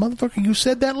did, motherfucker. You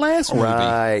said that last movie,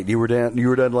 Right. You were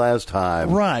done last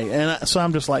time. right? And so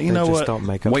I'm just like, you They know just what? don't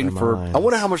make up Waiting their for- minds. I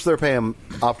wonder how much they're paying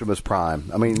Optimus Prime.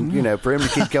 I mean, for him to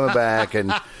keep coming back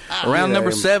and Around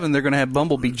number 7, they're going to have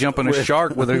Bumblebee jumping a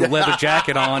shark with a leather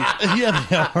jacket on, Yeah,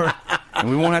 they are. and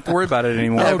we won't have to worry about it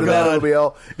anymore. After that,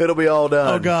 it'll be all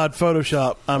done. Oh God,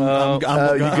 Photoshop. I'm you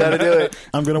gotta do it.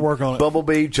 I'm going to work on it.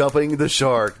 Bumblebee jumping the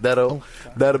shark. That'll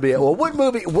be it. Well, what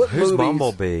movie? What Who's movies?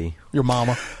 Bumblebee? Your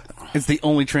mama. It's the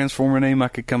only Transformer name I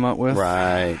could come up with.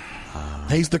 Right.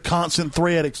 He's the constant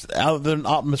threat other than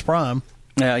Optimus Prime.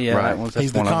 Yeah. Right. That's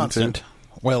He's the one of them, constant. too.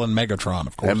 Well, and Megatron,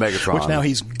 of course. And Megatron. Which now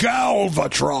he's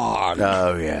Galvatron.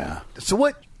 Oh yeah. So,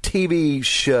 what TV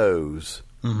shows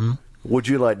would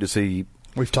you like to see?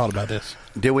 We've talked about this.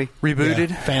 Did we? Rebooted.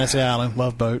 Yeah. Fantasy Island,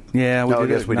 Love Boat. Yeah, we No, I did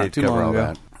guess it we not did too cover long all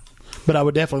ago. that. But I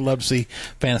would definitely love to see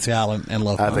Fantasy Island and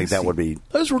Love Boat. I think that would be.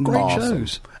 Those were great awesome.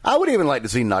 shows. I would even like to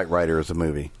see Knight Rider as a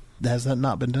movie. Has that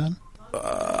not been done?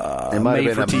 It might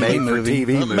have been a made-for-TV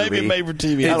made-for-TV movie. Maybe a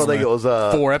made-for-TV. I don't think it was.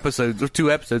 4 episodes, or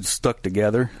 2 episodes stuck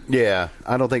together. Yeah,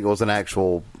 I don't think it was an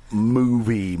actual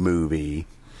movie.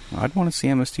 I'd want to see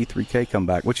MST3K come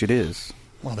back, which it is,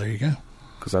 Well, there you go.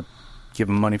 because I'd give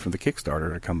them money for the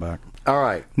Kickstarter to come back. All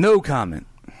right. No comment.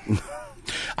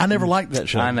 I never liked that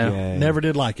show. I know. Yay. Never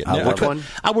did like it. Which one?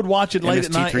 I would watch it late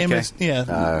at night.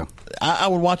 MST3K. I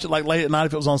would watch it like late at night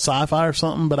if it was on Sci-Fi or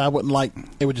something. But I wouldn't like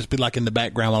it. Would just be like in the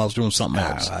background while I was doing something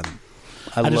else.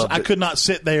 I could not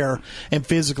sit there and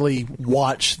physically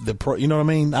watch the you know what I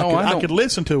mean? I could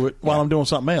listen to it while I'm doing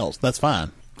something else. That's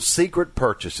fine. Secret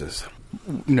purchases.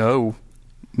 No.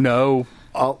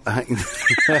 All,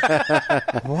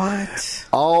 What?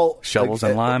 all Shovels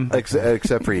and lime.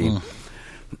 except for you.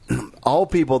 All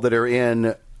people that are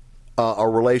in a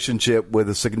relationship with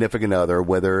a significant other,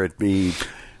 whether it be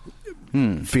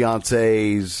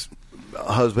fiancés,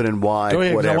 husband and wife, Go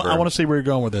ahead, 'cause whatever. I want to see where you're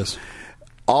going with this.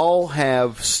 All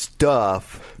have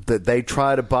stuff that they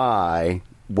try to buy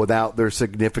without their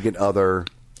significant other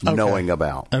knowing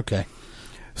about. Okay.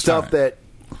 Stuff All right.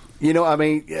 that, I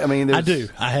mean, I do.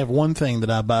 I have one thing that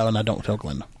I buy and I don't tell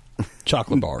Glenda.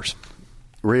 Chocolate bars.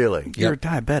 Really? You're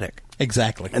diabetic.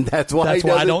 Exactly. And that's why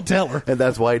I don't tell her. And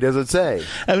that's why he doesn't say.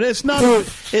 I mean, it's not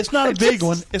a big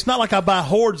one. It's not like I buy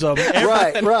hordes of them.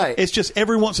 Right. It's just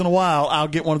every once in a while I'll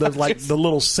get one of those, like the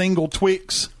little single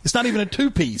Twix. It's not even a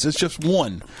 2-piece. It's just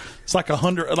one. It's like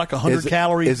 100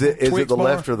 calorie. Is it Twix the bar.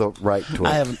 left or the right Twix?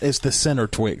 I haven't. It's the center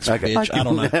Twix. Okay. Bitch. I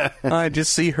don't know. I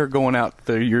just see her going out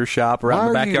to your shop or Why out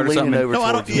in the are you backyard or leaning something. over No,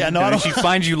 I towards don't. me? Yeah, no, I And don't. she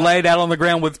finds you laid out on the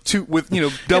ground with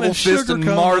double a fist sugar and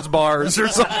cone. Mars bars or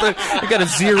something. You got a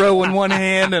 0 in one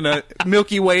hand and a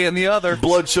Milky Way in the other.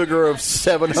 Blood sugar of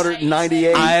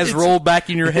 798. Eyes roll back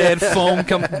in your head,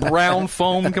 brown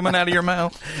foam coming out of your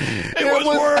mouth. It was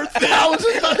worth it. I was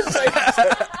just about to say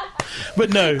that. But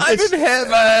no, I'm in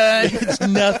heaven. it's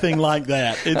nothing like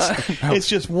that. It's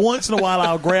just once in a while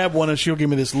I'll grab one and she'll give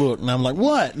me this look and I'm like,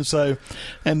 what? And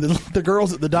the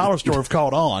girls at the dollar store have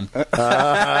caught on.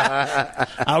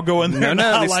 I'll go in there No, and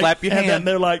I'll they slap your and hand. then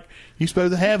they're like, you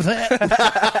supposed to have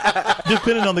that?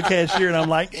 Depending on the cashier, and I'm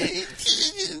like,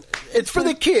 It's for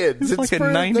the kids. It's like a for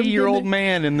 90-year-old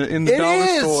man in the It dollar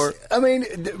is. store. I mean,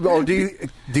 do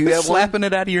you have one? Slapping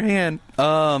it out of your hand.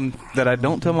 That I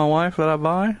don't tell my wife that I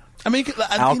buy. I mean,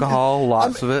 Alcohol,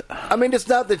 lots of it. I mean, it's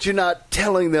not that you're not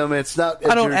telling them. It's not.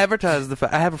 I don't you're- advertise the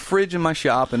fact. I have a fridge in my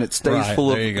shop, and it stays Right,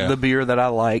 full of there you go. the beer that I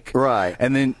like. Right.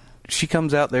 And then she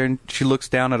comes out there, and she looks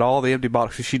down at all the empty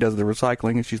boxes. She does the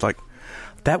recycling, and she's like,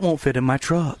 that won't fit in my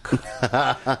truck.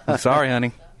 I'm sorry,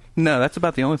 honey. No, that's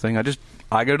about the only thing.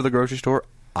 I go to the grocery store.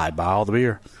 I buy all the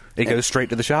beer. It goes straight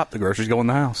to the shop. The groceries go in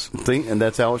the house. See, and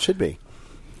that's how it should be.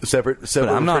 Separate. But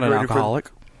I'm not an refrigerator for-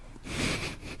 alcoholic.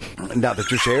 Not that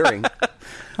you're sharing.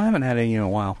 I haven't had any in a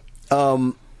while.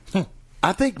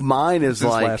 I think mine is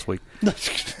Since like last week.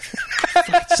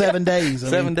 7 days.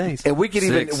 7 days. And we can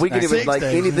Six. even 6 like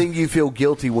days. anything you feel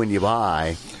guilty when you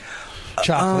buy.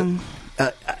 Chocolate.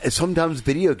 Sometimes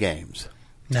video games.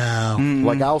 No.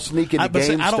 Like I'll sneak into But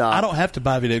see, GameStop. I don't have to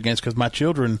buy video games because my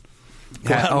children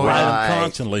go out and Oh, buy right. them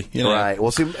constantly. You know? Right.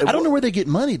 Well, see, I don't know where they get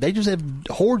money. They just have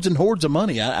hordes and hordes of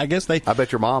money. I guess I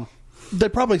bet your mom. they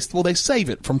probably they save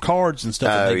it from cards and stuff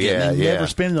that Oh, they get. And they yeah. never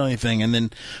spend it on anything. And then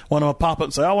one of them will pop up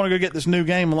and say, I want to go get this new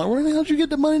game. I'm like, where the hell did you get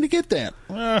the money to get that?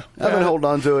 I've been holding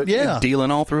on to it. Yeah. Dealing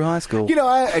all through high school. You know,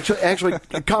 I actually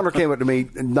Connor came up to me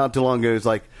not too long ago. He's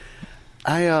like,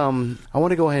 I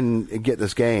want to go ahead and get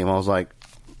this game. I was like,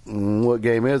 what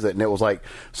game is it? And it was like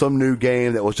some new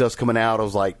game that was just coming out. It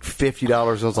was like $50. I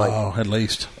was like, Oh, at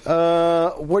least.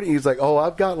 what? He's like, oh,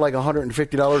 I've got like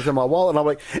 $150 in my wallet. And I'm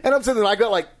like, and I'm sitting there, I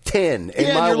got like 10 in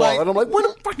Yeah, my you're wallet. like, and I'm like, where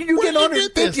the fuck did you where get did you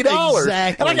get this? $150?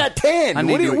 Exactly. And I got 10.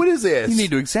 What is this? You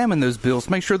need to examine those bills,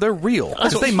 make sure they're real.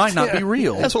 Because they might not be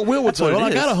real. That's what Will would say. what Well,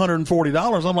 it I got is.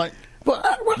 $140. I'm like,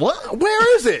 What?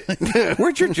 Where is it?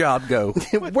 Where'd your job go?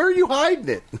 Where are you hiding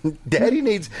it? Daddy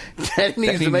needs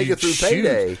to make it through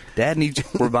payday.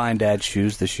 We're buying Dad's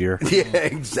shoes this year. Yeah,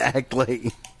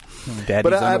 exactly. Dad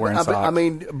needs underwear and socks. I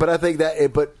mean, but I think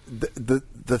that. But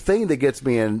the thing that gets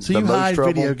me in so the you most hide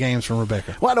trouble. video games from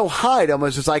Rebecca. Well, I don't hide them.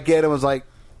 It's just I get them. It's like,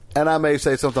 and I may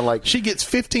say something like, She gets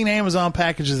 15 Amazon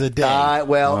packages a day.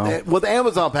 with the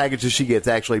Amazon packages she gets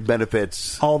actually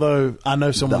benefits. Although I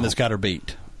know someone that's got her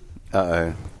beat.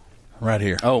 Right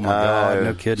here. Oh, my God.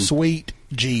 No kidding. Sweet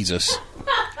Jesus.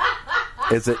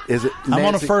 Is it? I'm on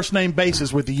a Nancy- first name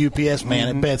basis with the UPS man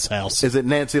at Beth's house. Is it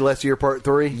Nancy Lessier Part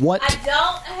 3? What? I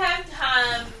don't have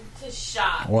time to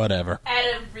shop Whatever. at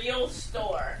a real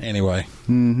store Anyway.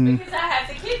 because I have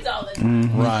the kids all the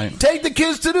time. Right. Take the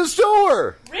kids to the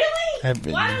store. Really? Have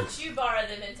been- Why don't you borrow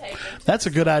them and take them? That's a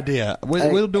good idea.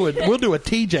 We'll do it. We'll do a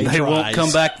TJ They won't tries.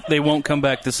 come back. They won't come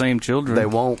back the same children. They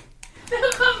won't.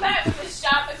 They'll come back with a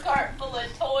shopping cart full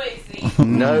of toys.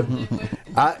 No.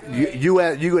 You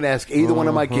can ask either one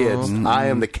of my kids. I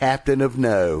am the captain of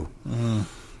no.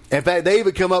 In fact, they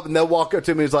even come up and they'll walk up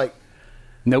to me. It's like,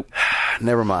 Nope.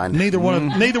 never mind. Neither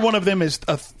one of them is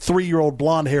a 3-year-old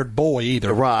blonde-haired boy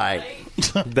either. Right.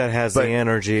 That has the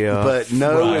energy of. But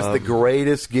no is the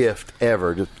greatest gift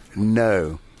ever. Just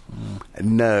no.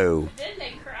 No. Then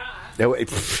they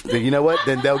cry. You know what?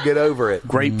 Then they'll get over it.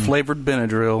 Grape flavored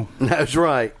Benadryl. That's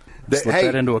right. Slip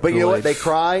that into a but you know what? Kool-Aid. They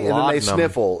cry and then they Laudanum.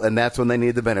 sniffle, and that's when they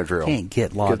need the Benadryl. Can't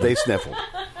get because they sniffle.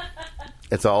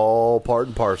 It's all part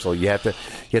and parcel. You have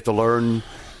to learn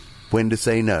when to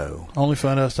say no.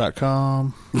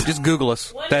 Onlyfunus.com. Just Google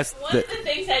us. One of the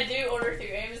things I do order through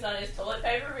Amazon is toilet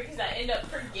paper because I end up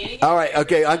forgetting it. All right,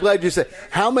 okay. I'm glad you said.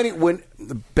 How many? When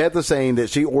Beth is saying that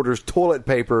she orders toilet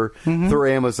paper through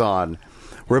Amazon,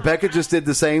 Rebecca just did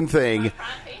the same thing.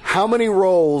 How many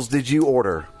rolls did you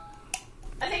order?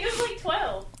 I think it was like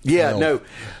 12. Yeah,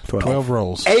 12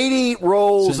 rolls. 80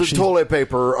 rolls Since of toilet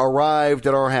paper arrived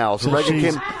at our house.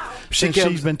 Rebecca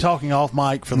she's been talking off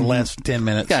mic for the last 10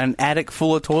 minutes. Got an attic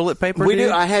full of toilet paper. We dude?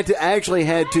 do. I had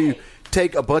to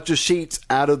take a bunch of sheets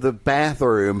out of the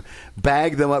bathroom,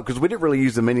 bag them up because we didn't really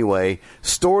use them anyway,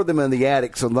 store them in the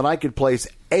attic so that I could place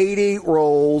 80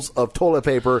 rolls of toilet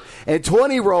paper and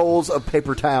 20 rolls of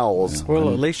paper towels. Well,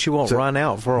 at least you won't run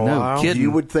out for a No while. kidding.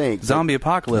 You would think. Zombie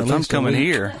apocalypse. I'm coming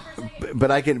here.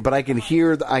 But I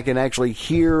can actually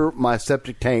hear my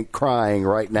septic tank crying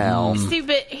right now. See,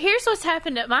 but here's what's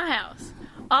happened at my house.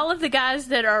 All of the guys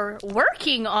that are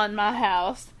working on my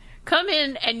house come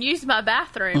in and use my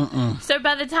bathroom. So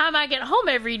by the time I get home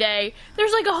every day,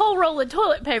 there's like a whole roll of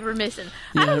toilet paper missing.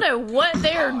 I don't know what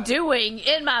they're doing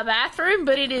in my bathroom,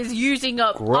 but it is using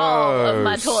up all of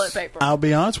my toilet paper. I'll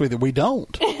be honest with you, we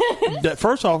don't.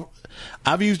 First off,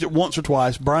 I've used it once or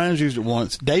twice. Brian's used it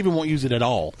once. David won't use it at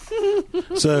all.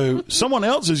 So someone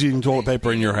else is using toilet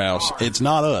paper in your house. It's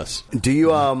not us. Do you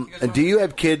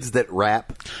have kids that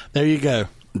rap? There you go.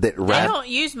 That They rap, don't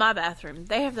use my bathroom.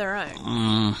 They have their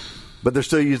own. but they're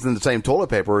still using the same toilet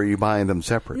paper, or are you buying them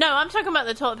separate? No, I'm talking about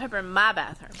the toilet paper in my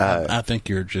bathroom. I think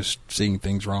you're just seeing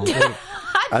things wrong.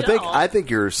 I think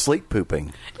you're sleep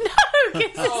pooping.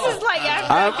 Because this is like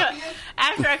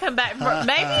after I come back.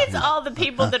 Maybe it's all the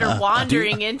people that are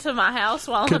wandering into my house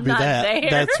while Could I'm be not that. there.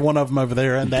 That's one of them over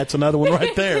there, and that's another one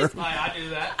right there. I do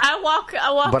that. I walk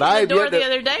But in I've the door yet to- the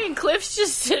other day, and Cliff's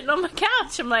just sitting on my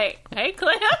couch. I'm like, "Hey,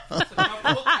 Cliff."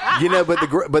 You know,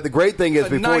 but the great thing is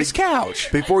Nice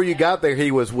couch. before you got there,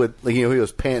 he was he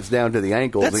was pants down to the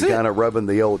ankles That's and it. kind of rubbing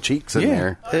the old cheeks in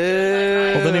there.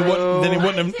 Well,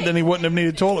 then he wouldn't have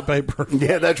needed toilet paper.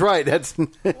 Yeah, that's right. That's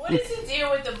What is the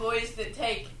deal with the boys that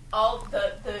take all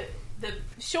the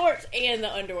shorts and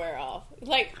the underwear off?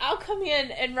 Like, I'll come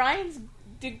in and Ryan's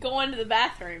going to the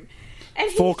bathroom. And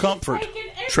he's Full just comfort. taking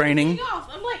everything Training. off.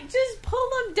 I'm like, just pull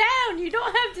them down. You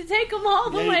don't have to take them all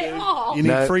the way off. You need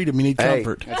No. freedom. You need Hey,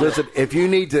 comfort. listen, if you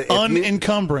need to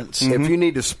Unencumbrance. if you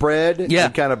need to spread Yeah.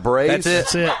 and kind of brace,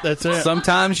 That's it. That's it.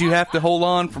 Sometimes you have to hold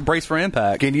on for brace for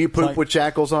impact. can you poop Like- with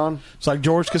shackles on? It's like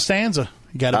George Costanza.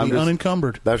 You got to I'm be just-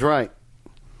 unencumbered. That's right.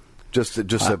 Just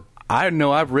a I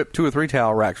know I've ripped 2 or 3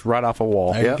 towel racks right off a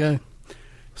wall. There Yep. you go.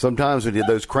 sometimes when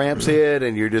those cramps hit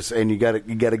and you got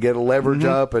to get a leverage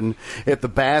up, and if the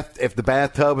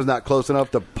bathtub is not close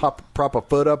enough to prop a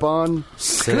foot up on,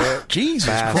 Jesus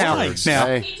Bastards. Christ. Now,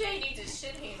 Hey. TJ needs a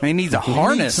shit handle. he needs a He needs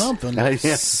harness. something.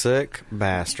 Yeah. Sick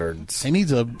bastards. He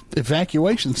needs a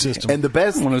evacuation system. And the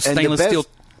best One of those and the stainless best- steel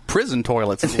prison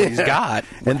toilets is what he's got.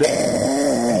 and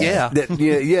Yeah.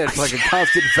 yeah, it's like a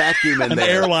constant vacuum in An there.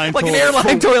 airline Like an toilet.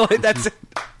 airline toilet. That's it.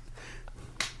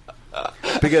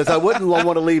 Because I wouldn't want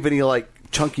to leave any like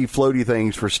chunky floaty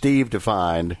things for Steve to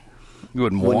find. You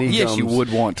wouldn't When want. he Yes, you comes-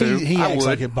 would want to. He I acts would.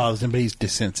 like it bothers him, but he's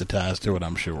desensitized to it,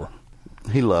 I'm sure.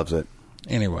 He loves it.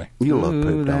 Anyway. You love Ooh,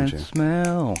 poop, don't that you?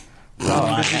 smell.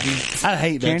 I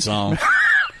hate that song.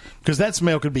 Because that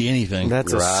smell could be anything.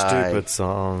 That's a Right. stupid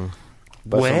song.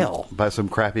 By some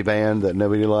crappy band that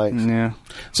nobody likes. Yeah.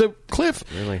 So Cliff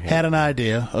Really hate had an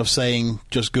idea of saying,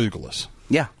 just Google us.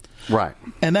 Yeah. Right.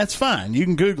 And that's fine. You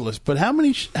can Google us. But how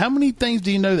many things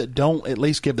do you know that don't at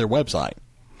least give their website?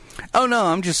 Oh, no,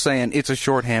 I'm just saying it's a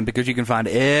shorthand because you can find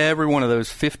every one of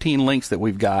those 15 links that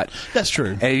we've got. That's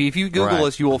true. And if you Google Right.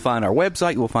 us, you will find our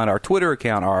website, you will find our Twitter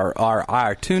account, our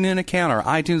TuneIn account, our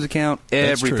iTunes account.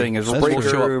 That's Everything true. is That's will true.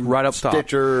 show up right up top.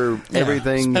 Stitcher,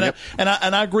 everything. And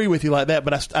I agree with you like that,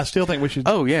 but I still think we should.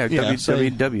 Oh, yeah, say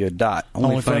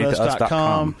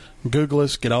www.onlyfunnytous.com. Google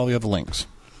us, get all the other links.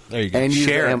 There you go. and use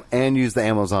Share. and use the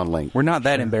Amazon link. We're not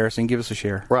that embarrassing. Give us a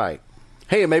share. Right.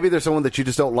 Hey, maybe there's someone that you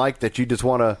just don't like that you just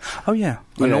want to Oh, yeah.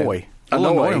 Annoy. I'll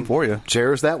annoy them for you.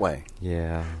 Share us that way.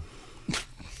 Yeah.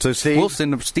 So see, We'll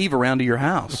send Steve around to your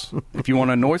house. If you want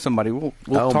to annoy somebody, we'll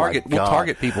Oh, my target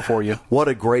God. people for you. what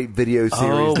a great video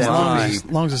series that my. would be. As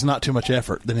long as it's not too much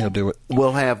effort, then he'll do it.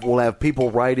 We'll have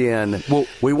people write in.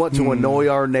 We want to annoy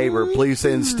our neighbor. Please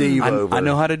send Steve over. I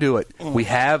know how to do it. We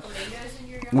have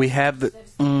the.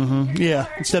 Yeah.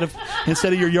 Instead of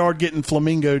your yard getting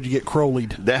flamingoed, you get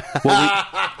crowleyed.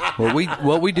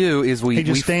 What we do is He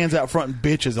just stands out front and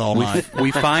bitches all night.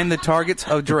 we find the target's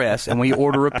address and we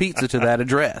order a pizza to that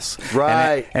address.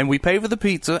 Right. And we pay for the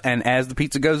pizza. And as the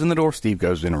pizza goes in the door, Steve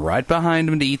goes in right behind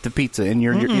him to eat the pizza in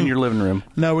your living room.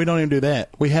 No, we don't even do that.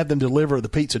 We have them deliver the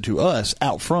pizza to us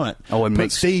out front. Oh, and put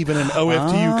makes Steve in an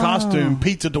OFTU costume,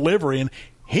 pizza delivery, and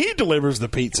he delivers the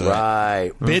pizza.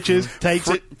 Right. Bitches, takes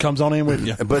it, comes on in with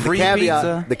you. But Free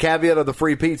pizza. the caveat of the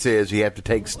free pizza is you have to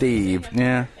take Steve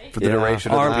Yeah. for the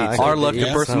duration of the pizza. Our luck, the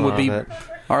Yeah, person some would be. of it.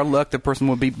 Our luck, the person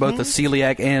would be both a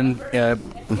celiac and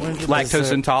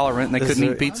lactose intolerant, and they couldn't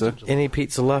eat pizza. Any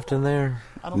pizza left in there?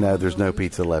 No, there's no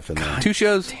pizza left in there. 2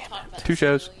 shows. 2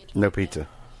 shows. No pizza.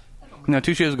 No,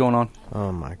 2 shows going on.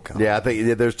 Oh my god! Yeah, I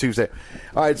think there's 2.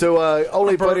 All right, so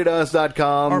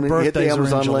onlyfunnytous.com. Our Hit the birthdays are in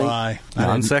Amazon link. July.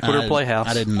 Non sequitur Playhouse.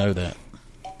 I didn't know that.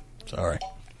 Sorry.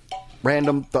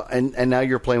 Random, and now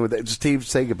you're playing with it. Steve,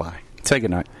 say goodbye. Say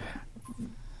goodnight.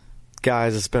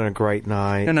 Guys, it's been a great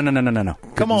night. No.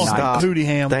 Come on, Stop. Hootie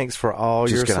Ham. Thanks for all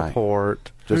Just your good night.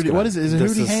 support. Just What is it? Is it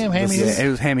This Hootie is- Ham? this Hammy is- Hoot? It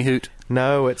was Hammy Hoot.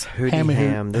 No, it's Hootie Hammy Hoot.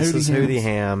 Ham. This Hootie is Ham. Hootie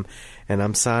Ham, and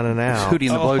I'm signing out.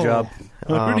 Hootie and the blowjob.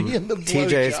 Hootie and the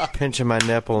TJ's blowjob. pinching my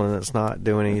nipple and it's not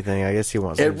doing anything. I guess he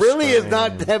wants. It really is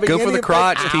not having Go for any the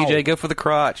crotch, effect. TJ. Go for the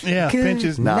crotch. Yeah,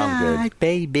 pinches. No, I'm good.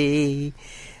 baby.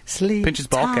 Sleep. Pinches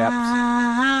ball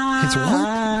caps. It's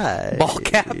what? Ball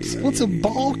caps. What's a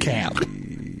ball cap?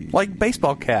 Like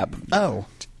baseball cap. Oh.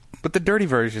 But the dirty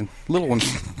version. Little ones.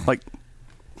 Like.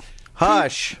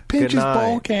 Hush. Pinches Good night.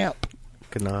 ball cap.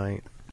 Good night.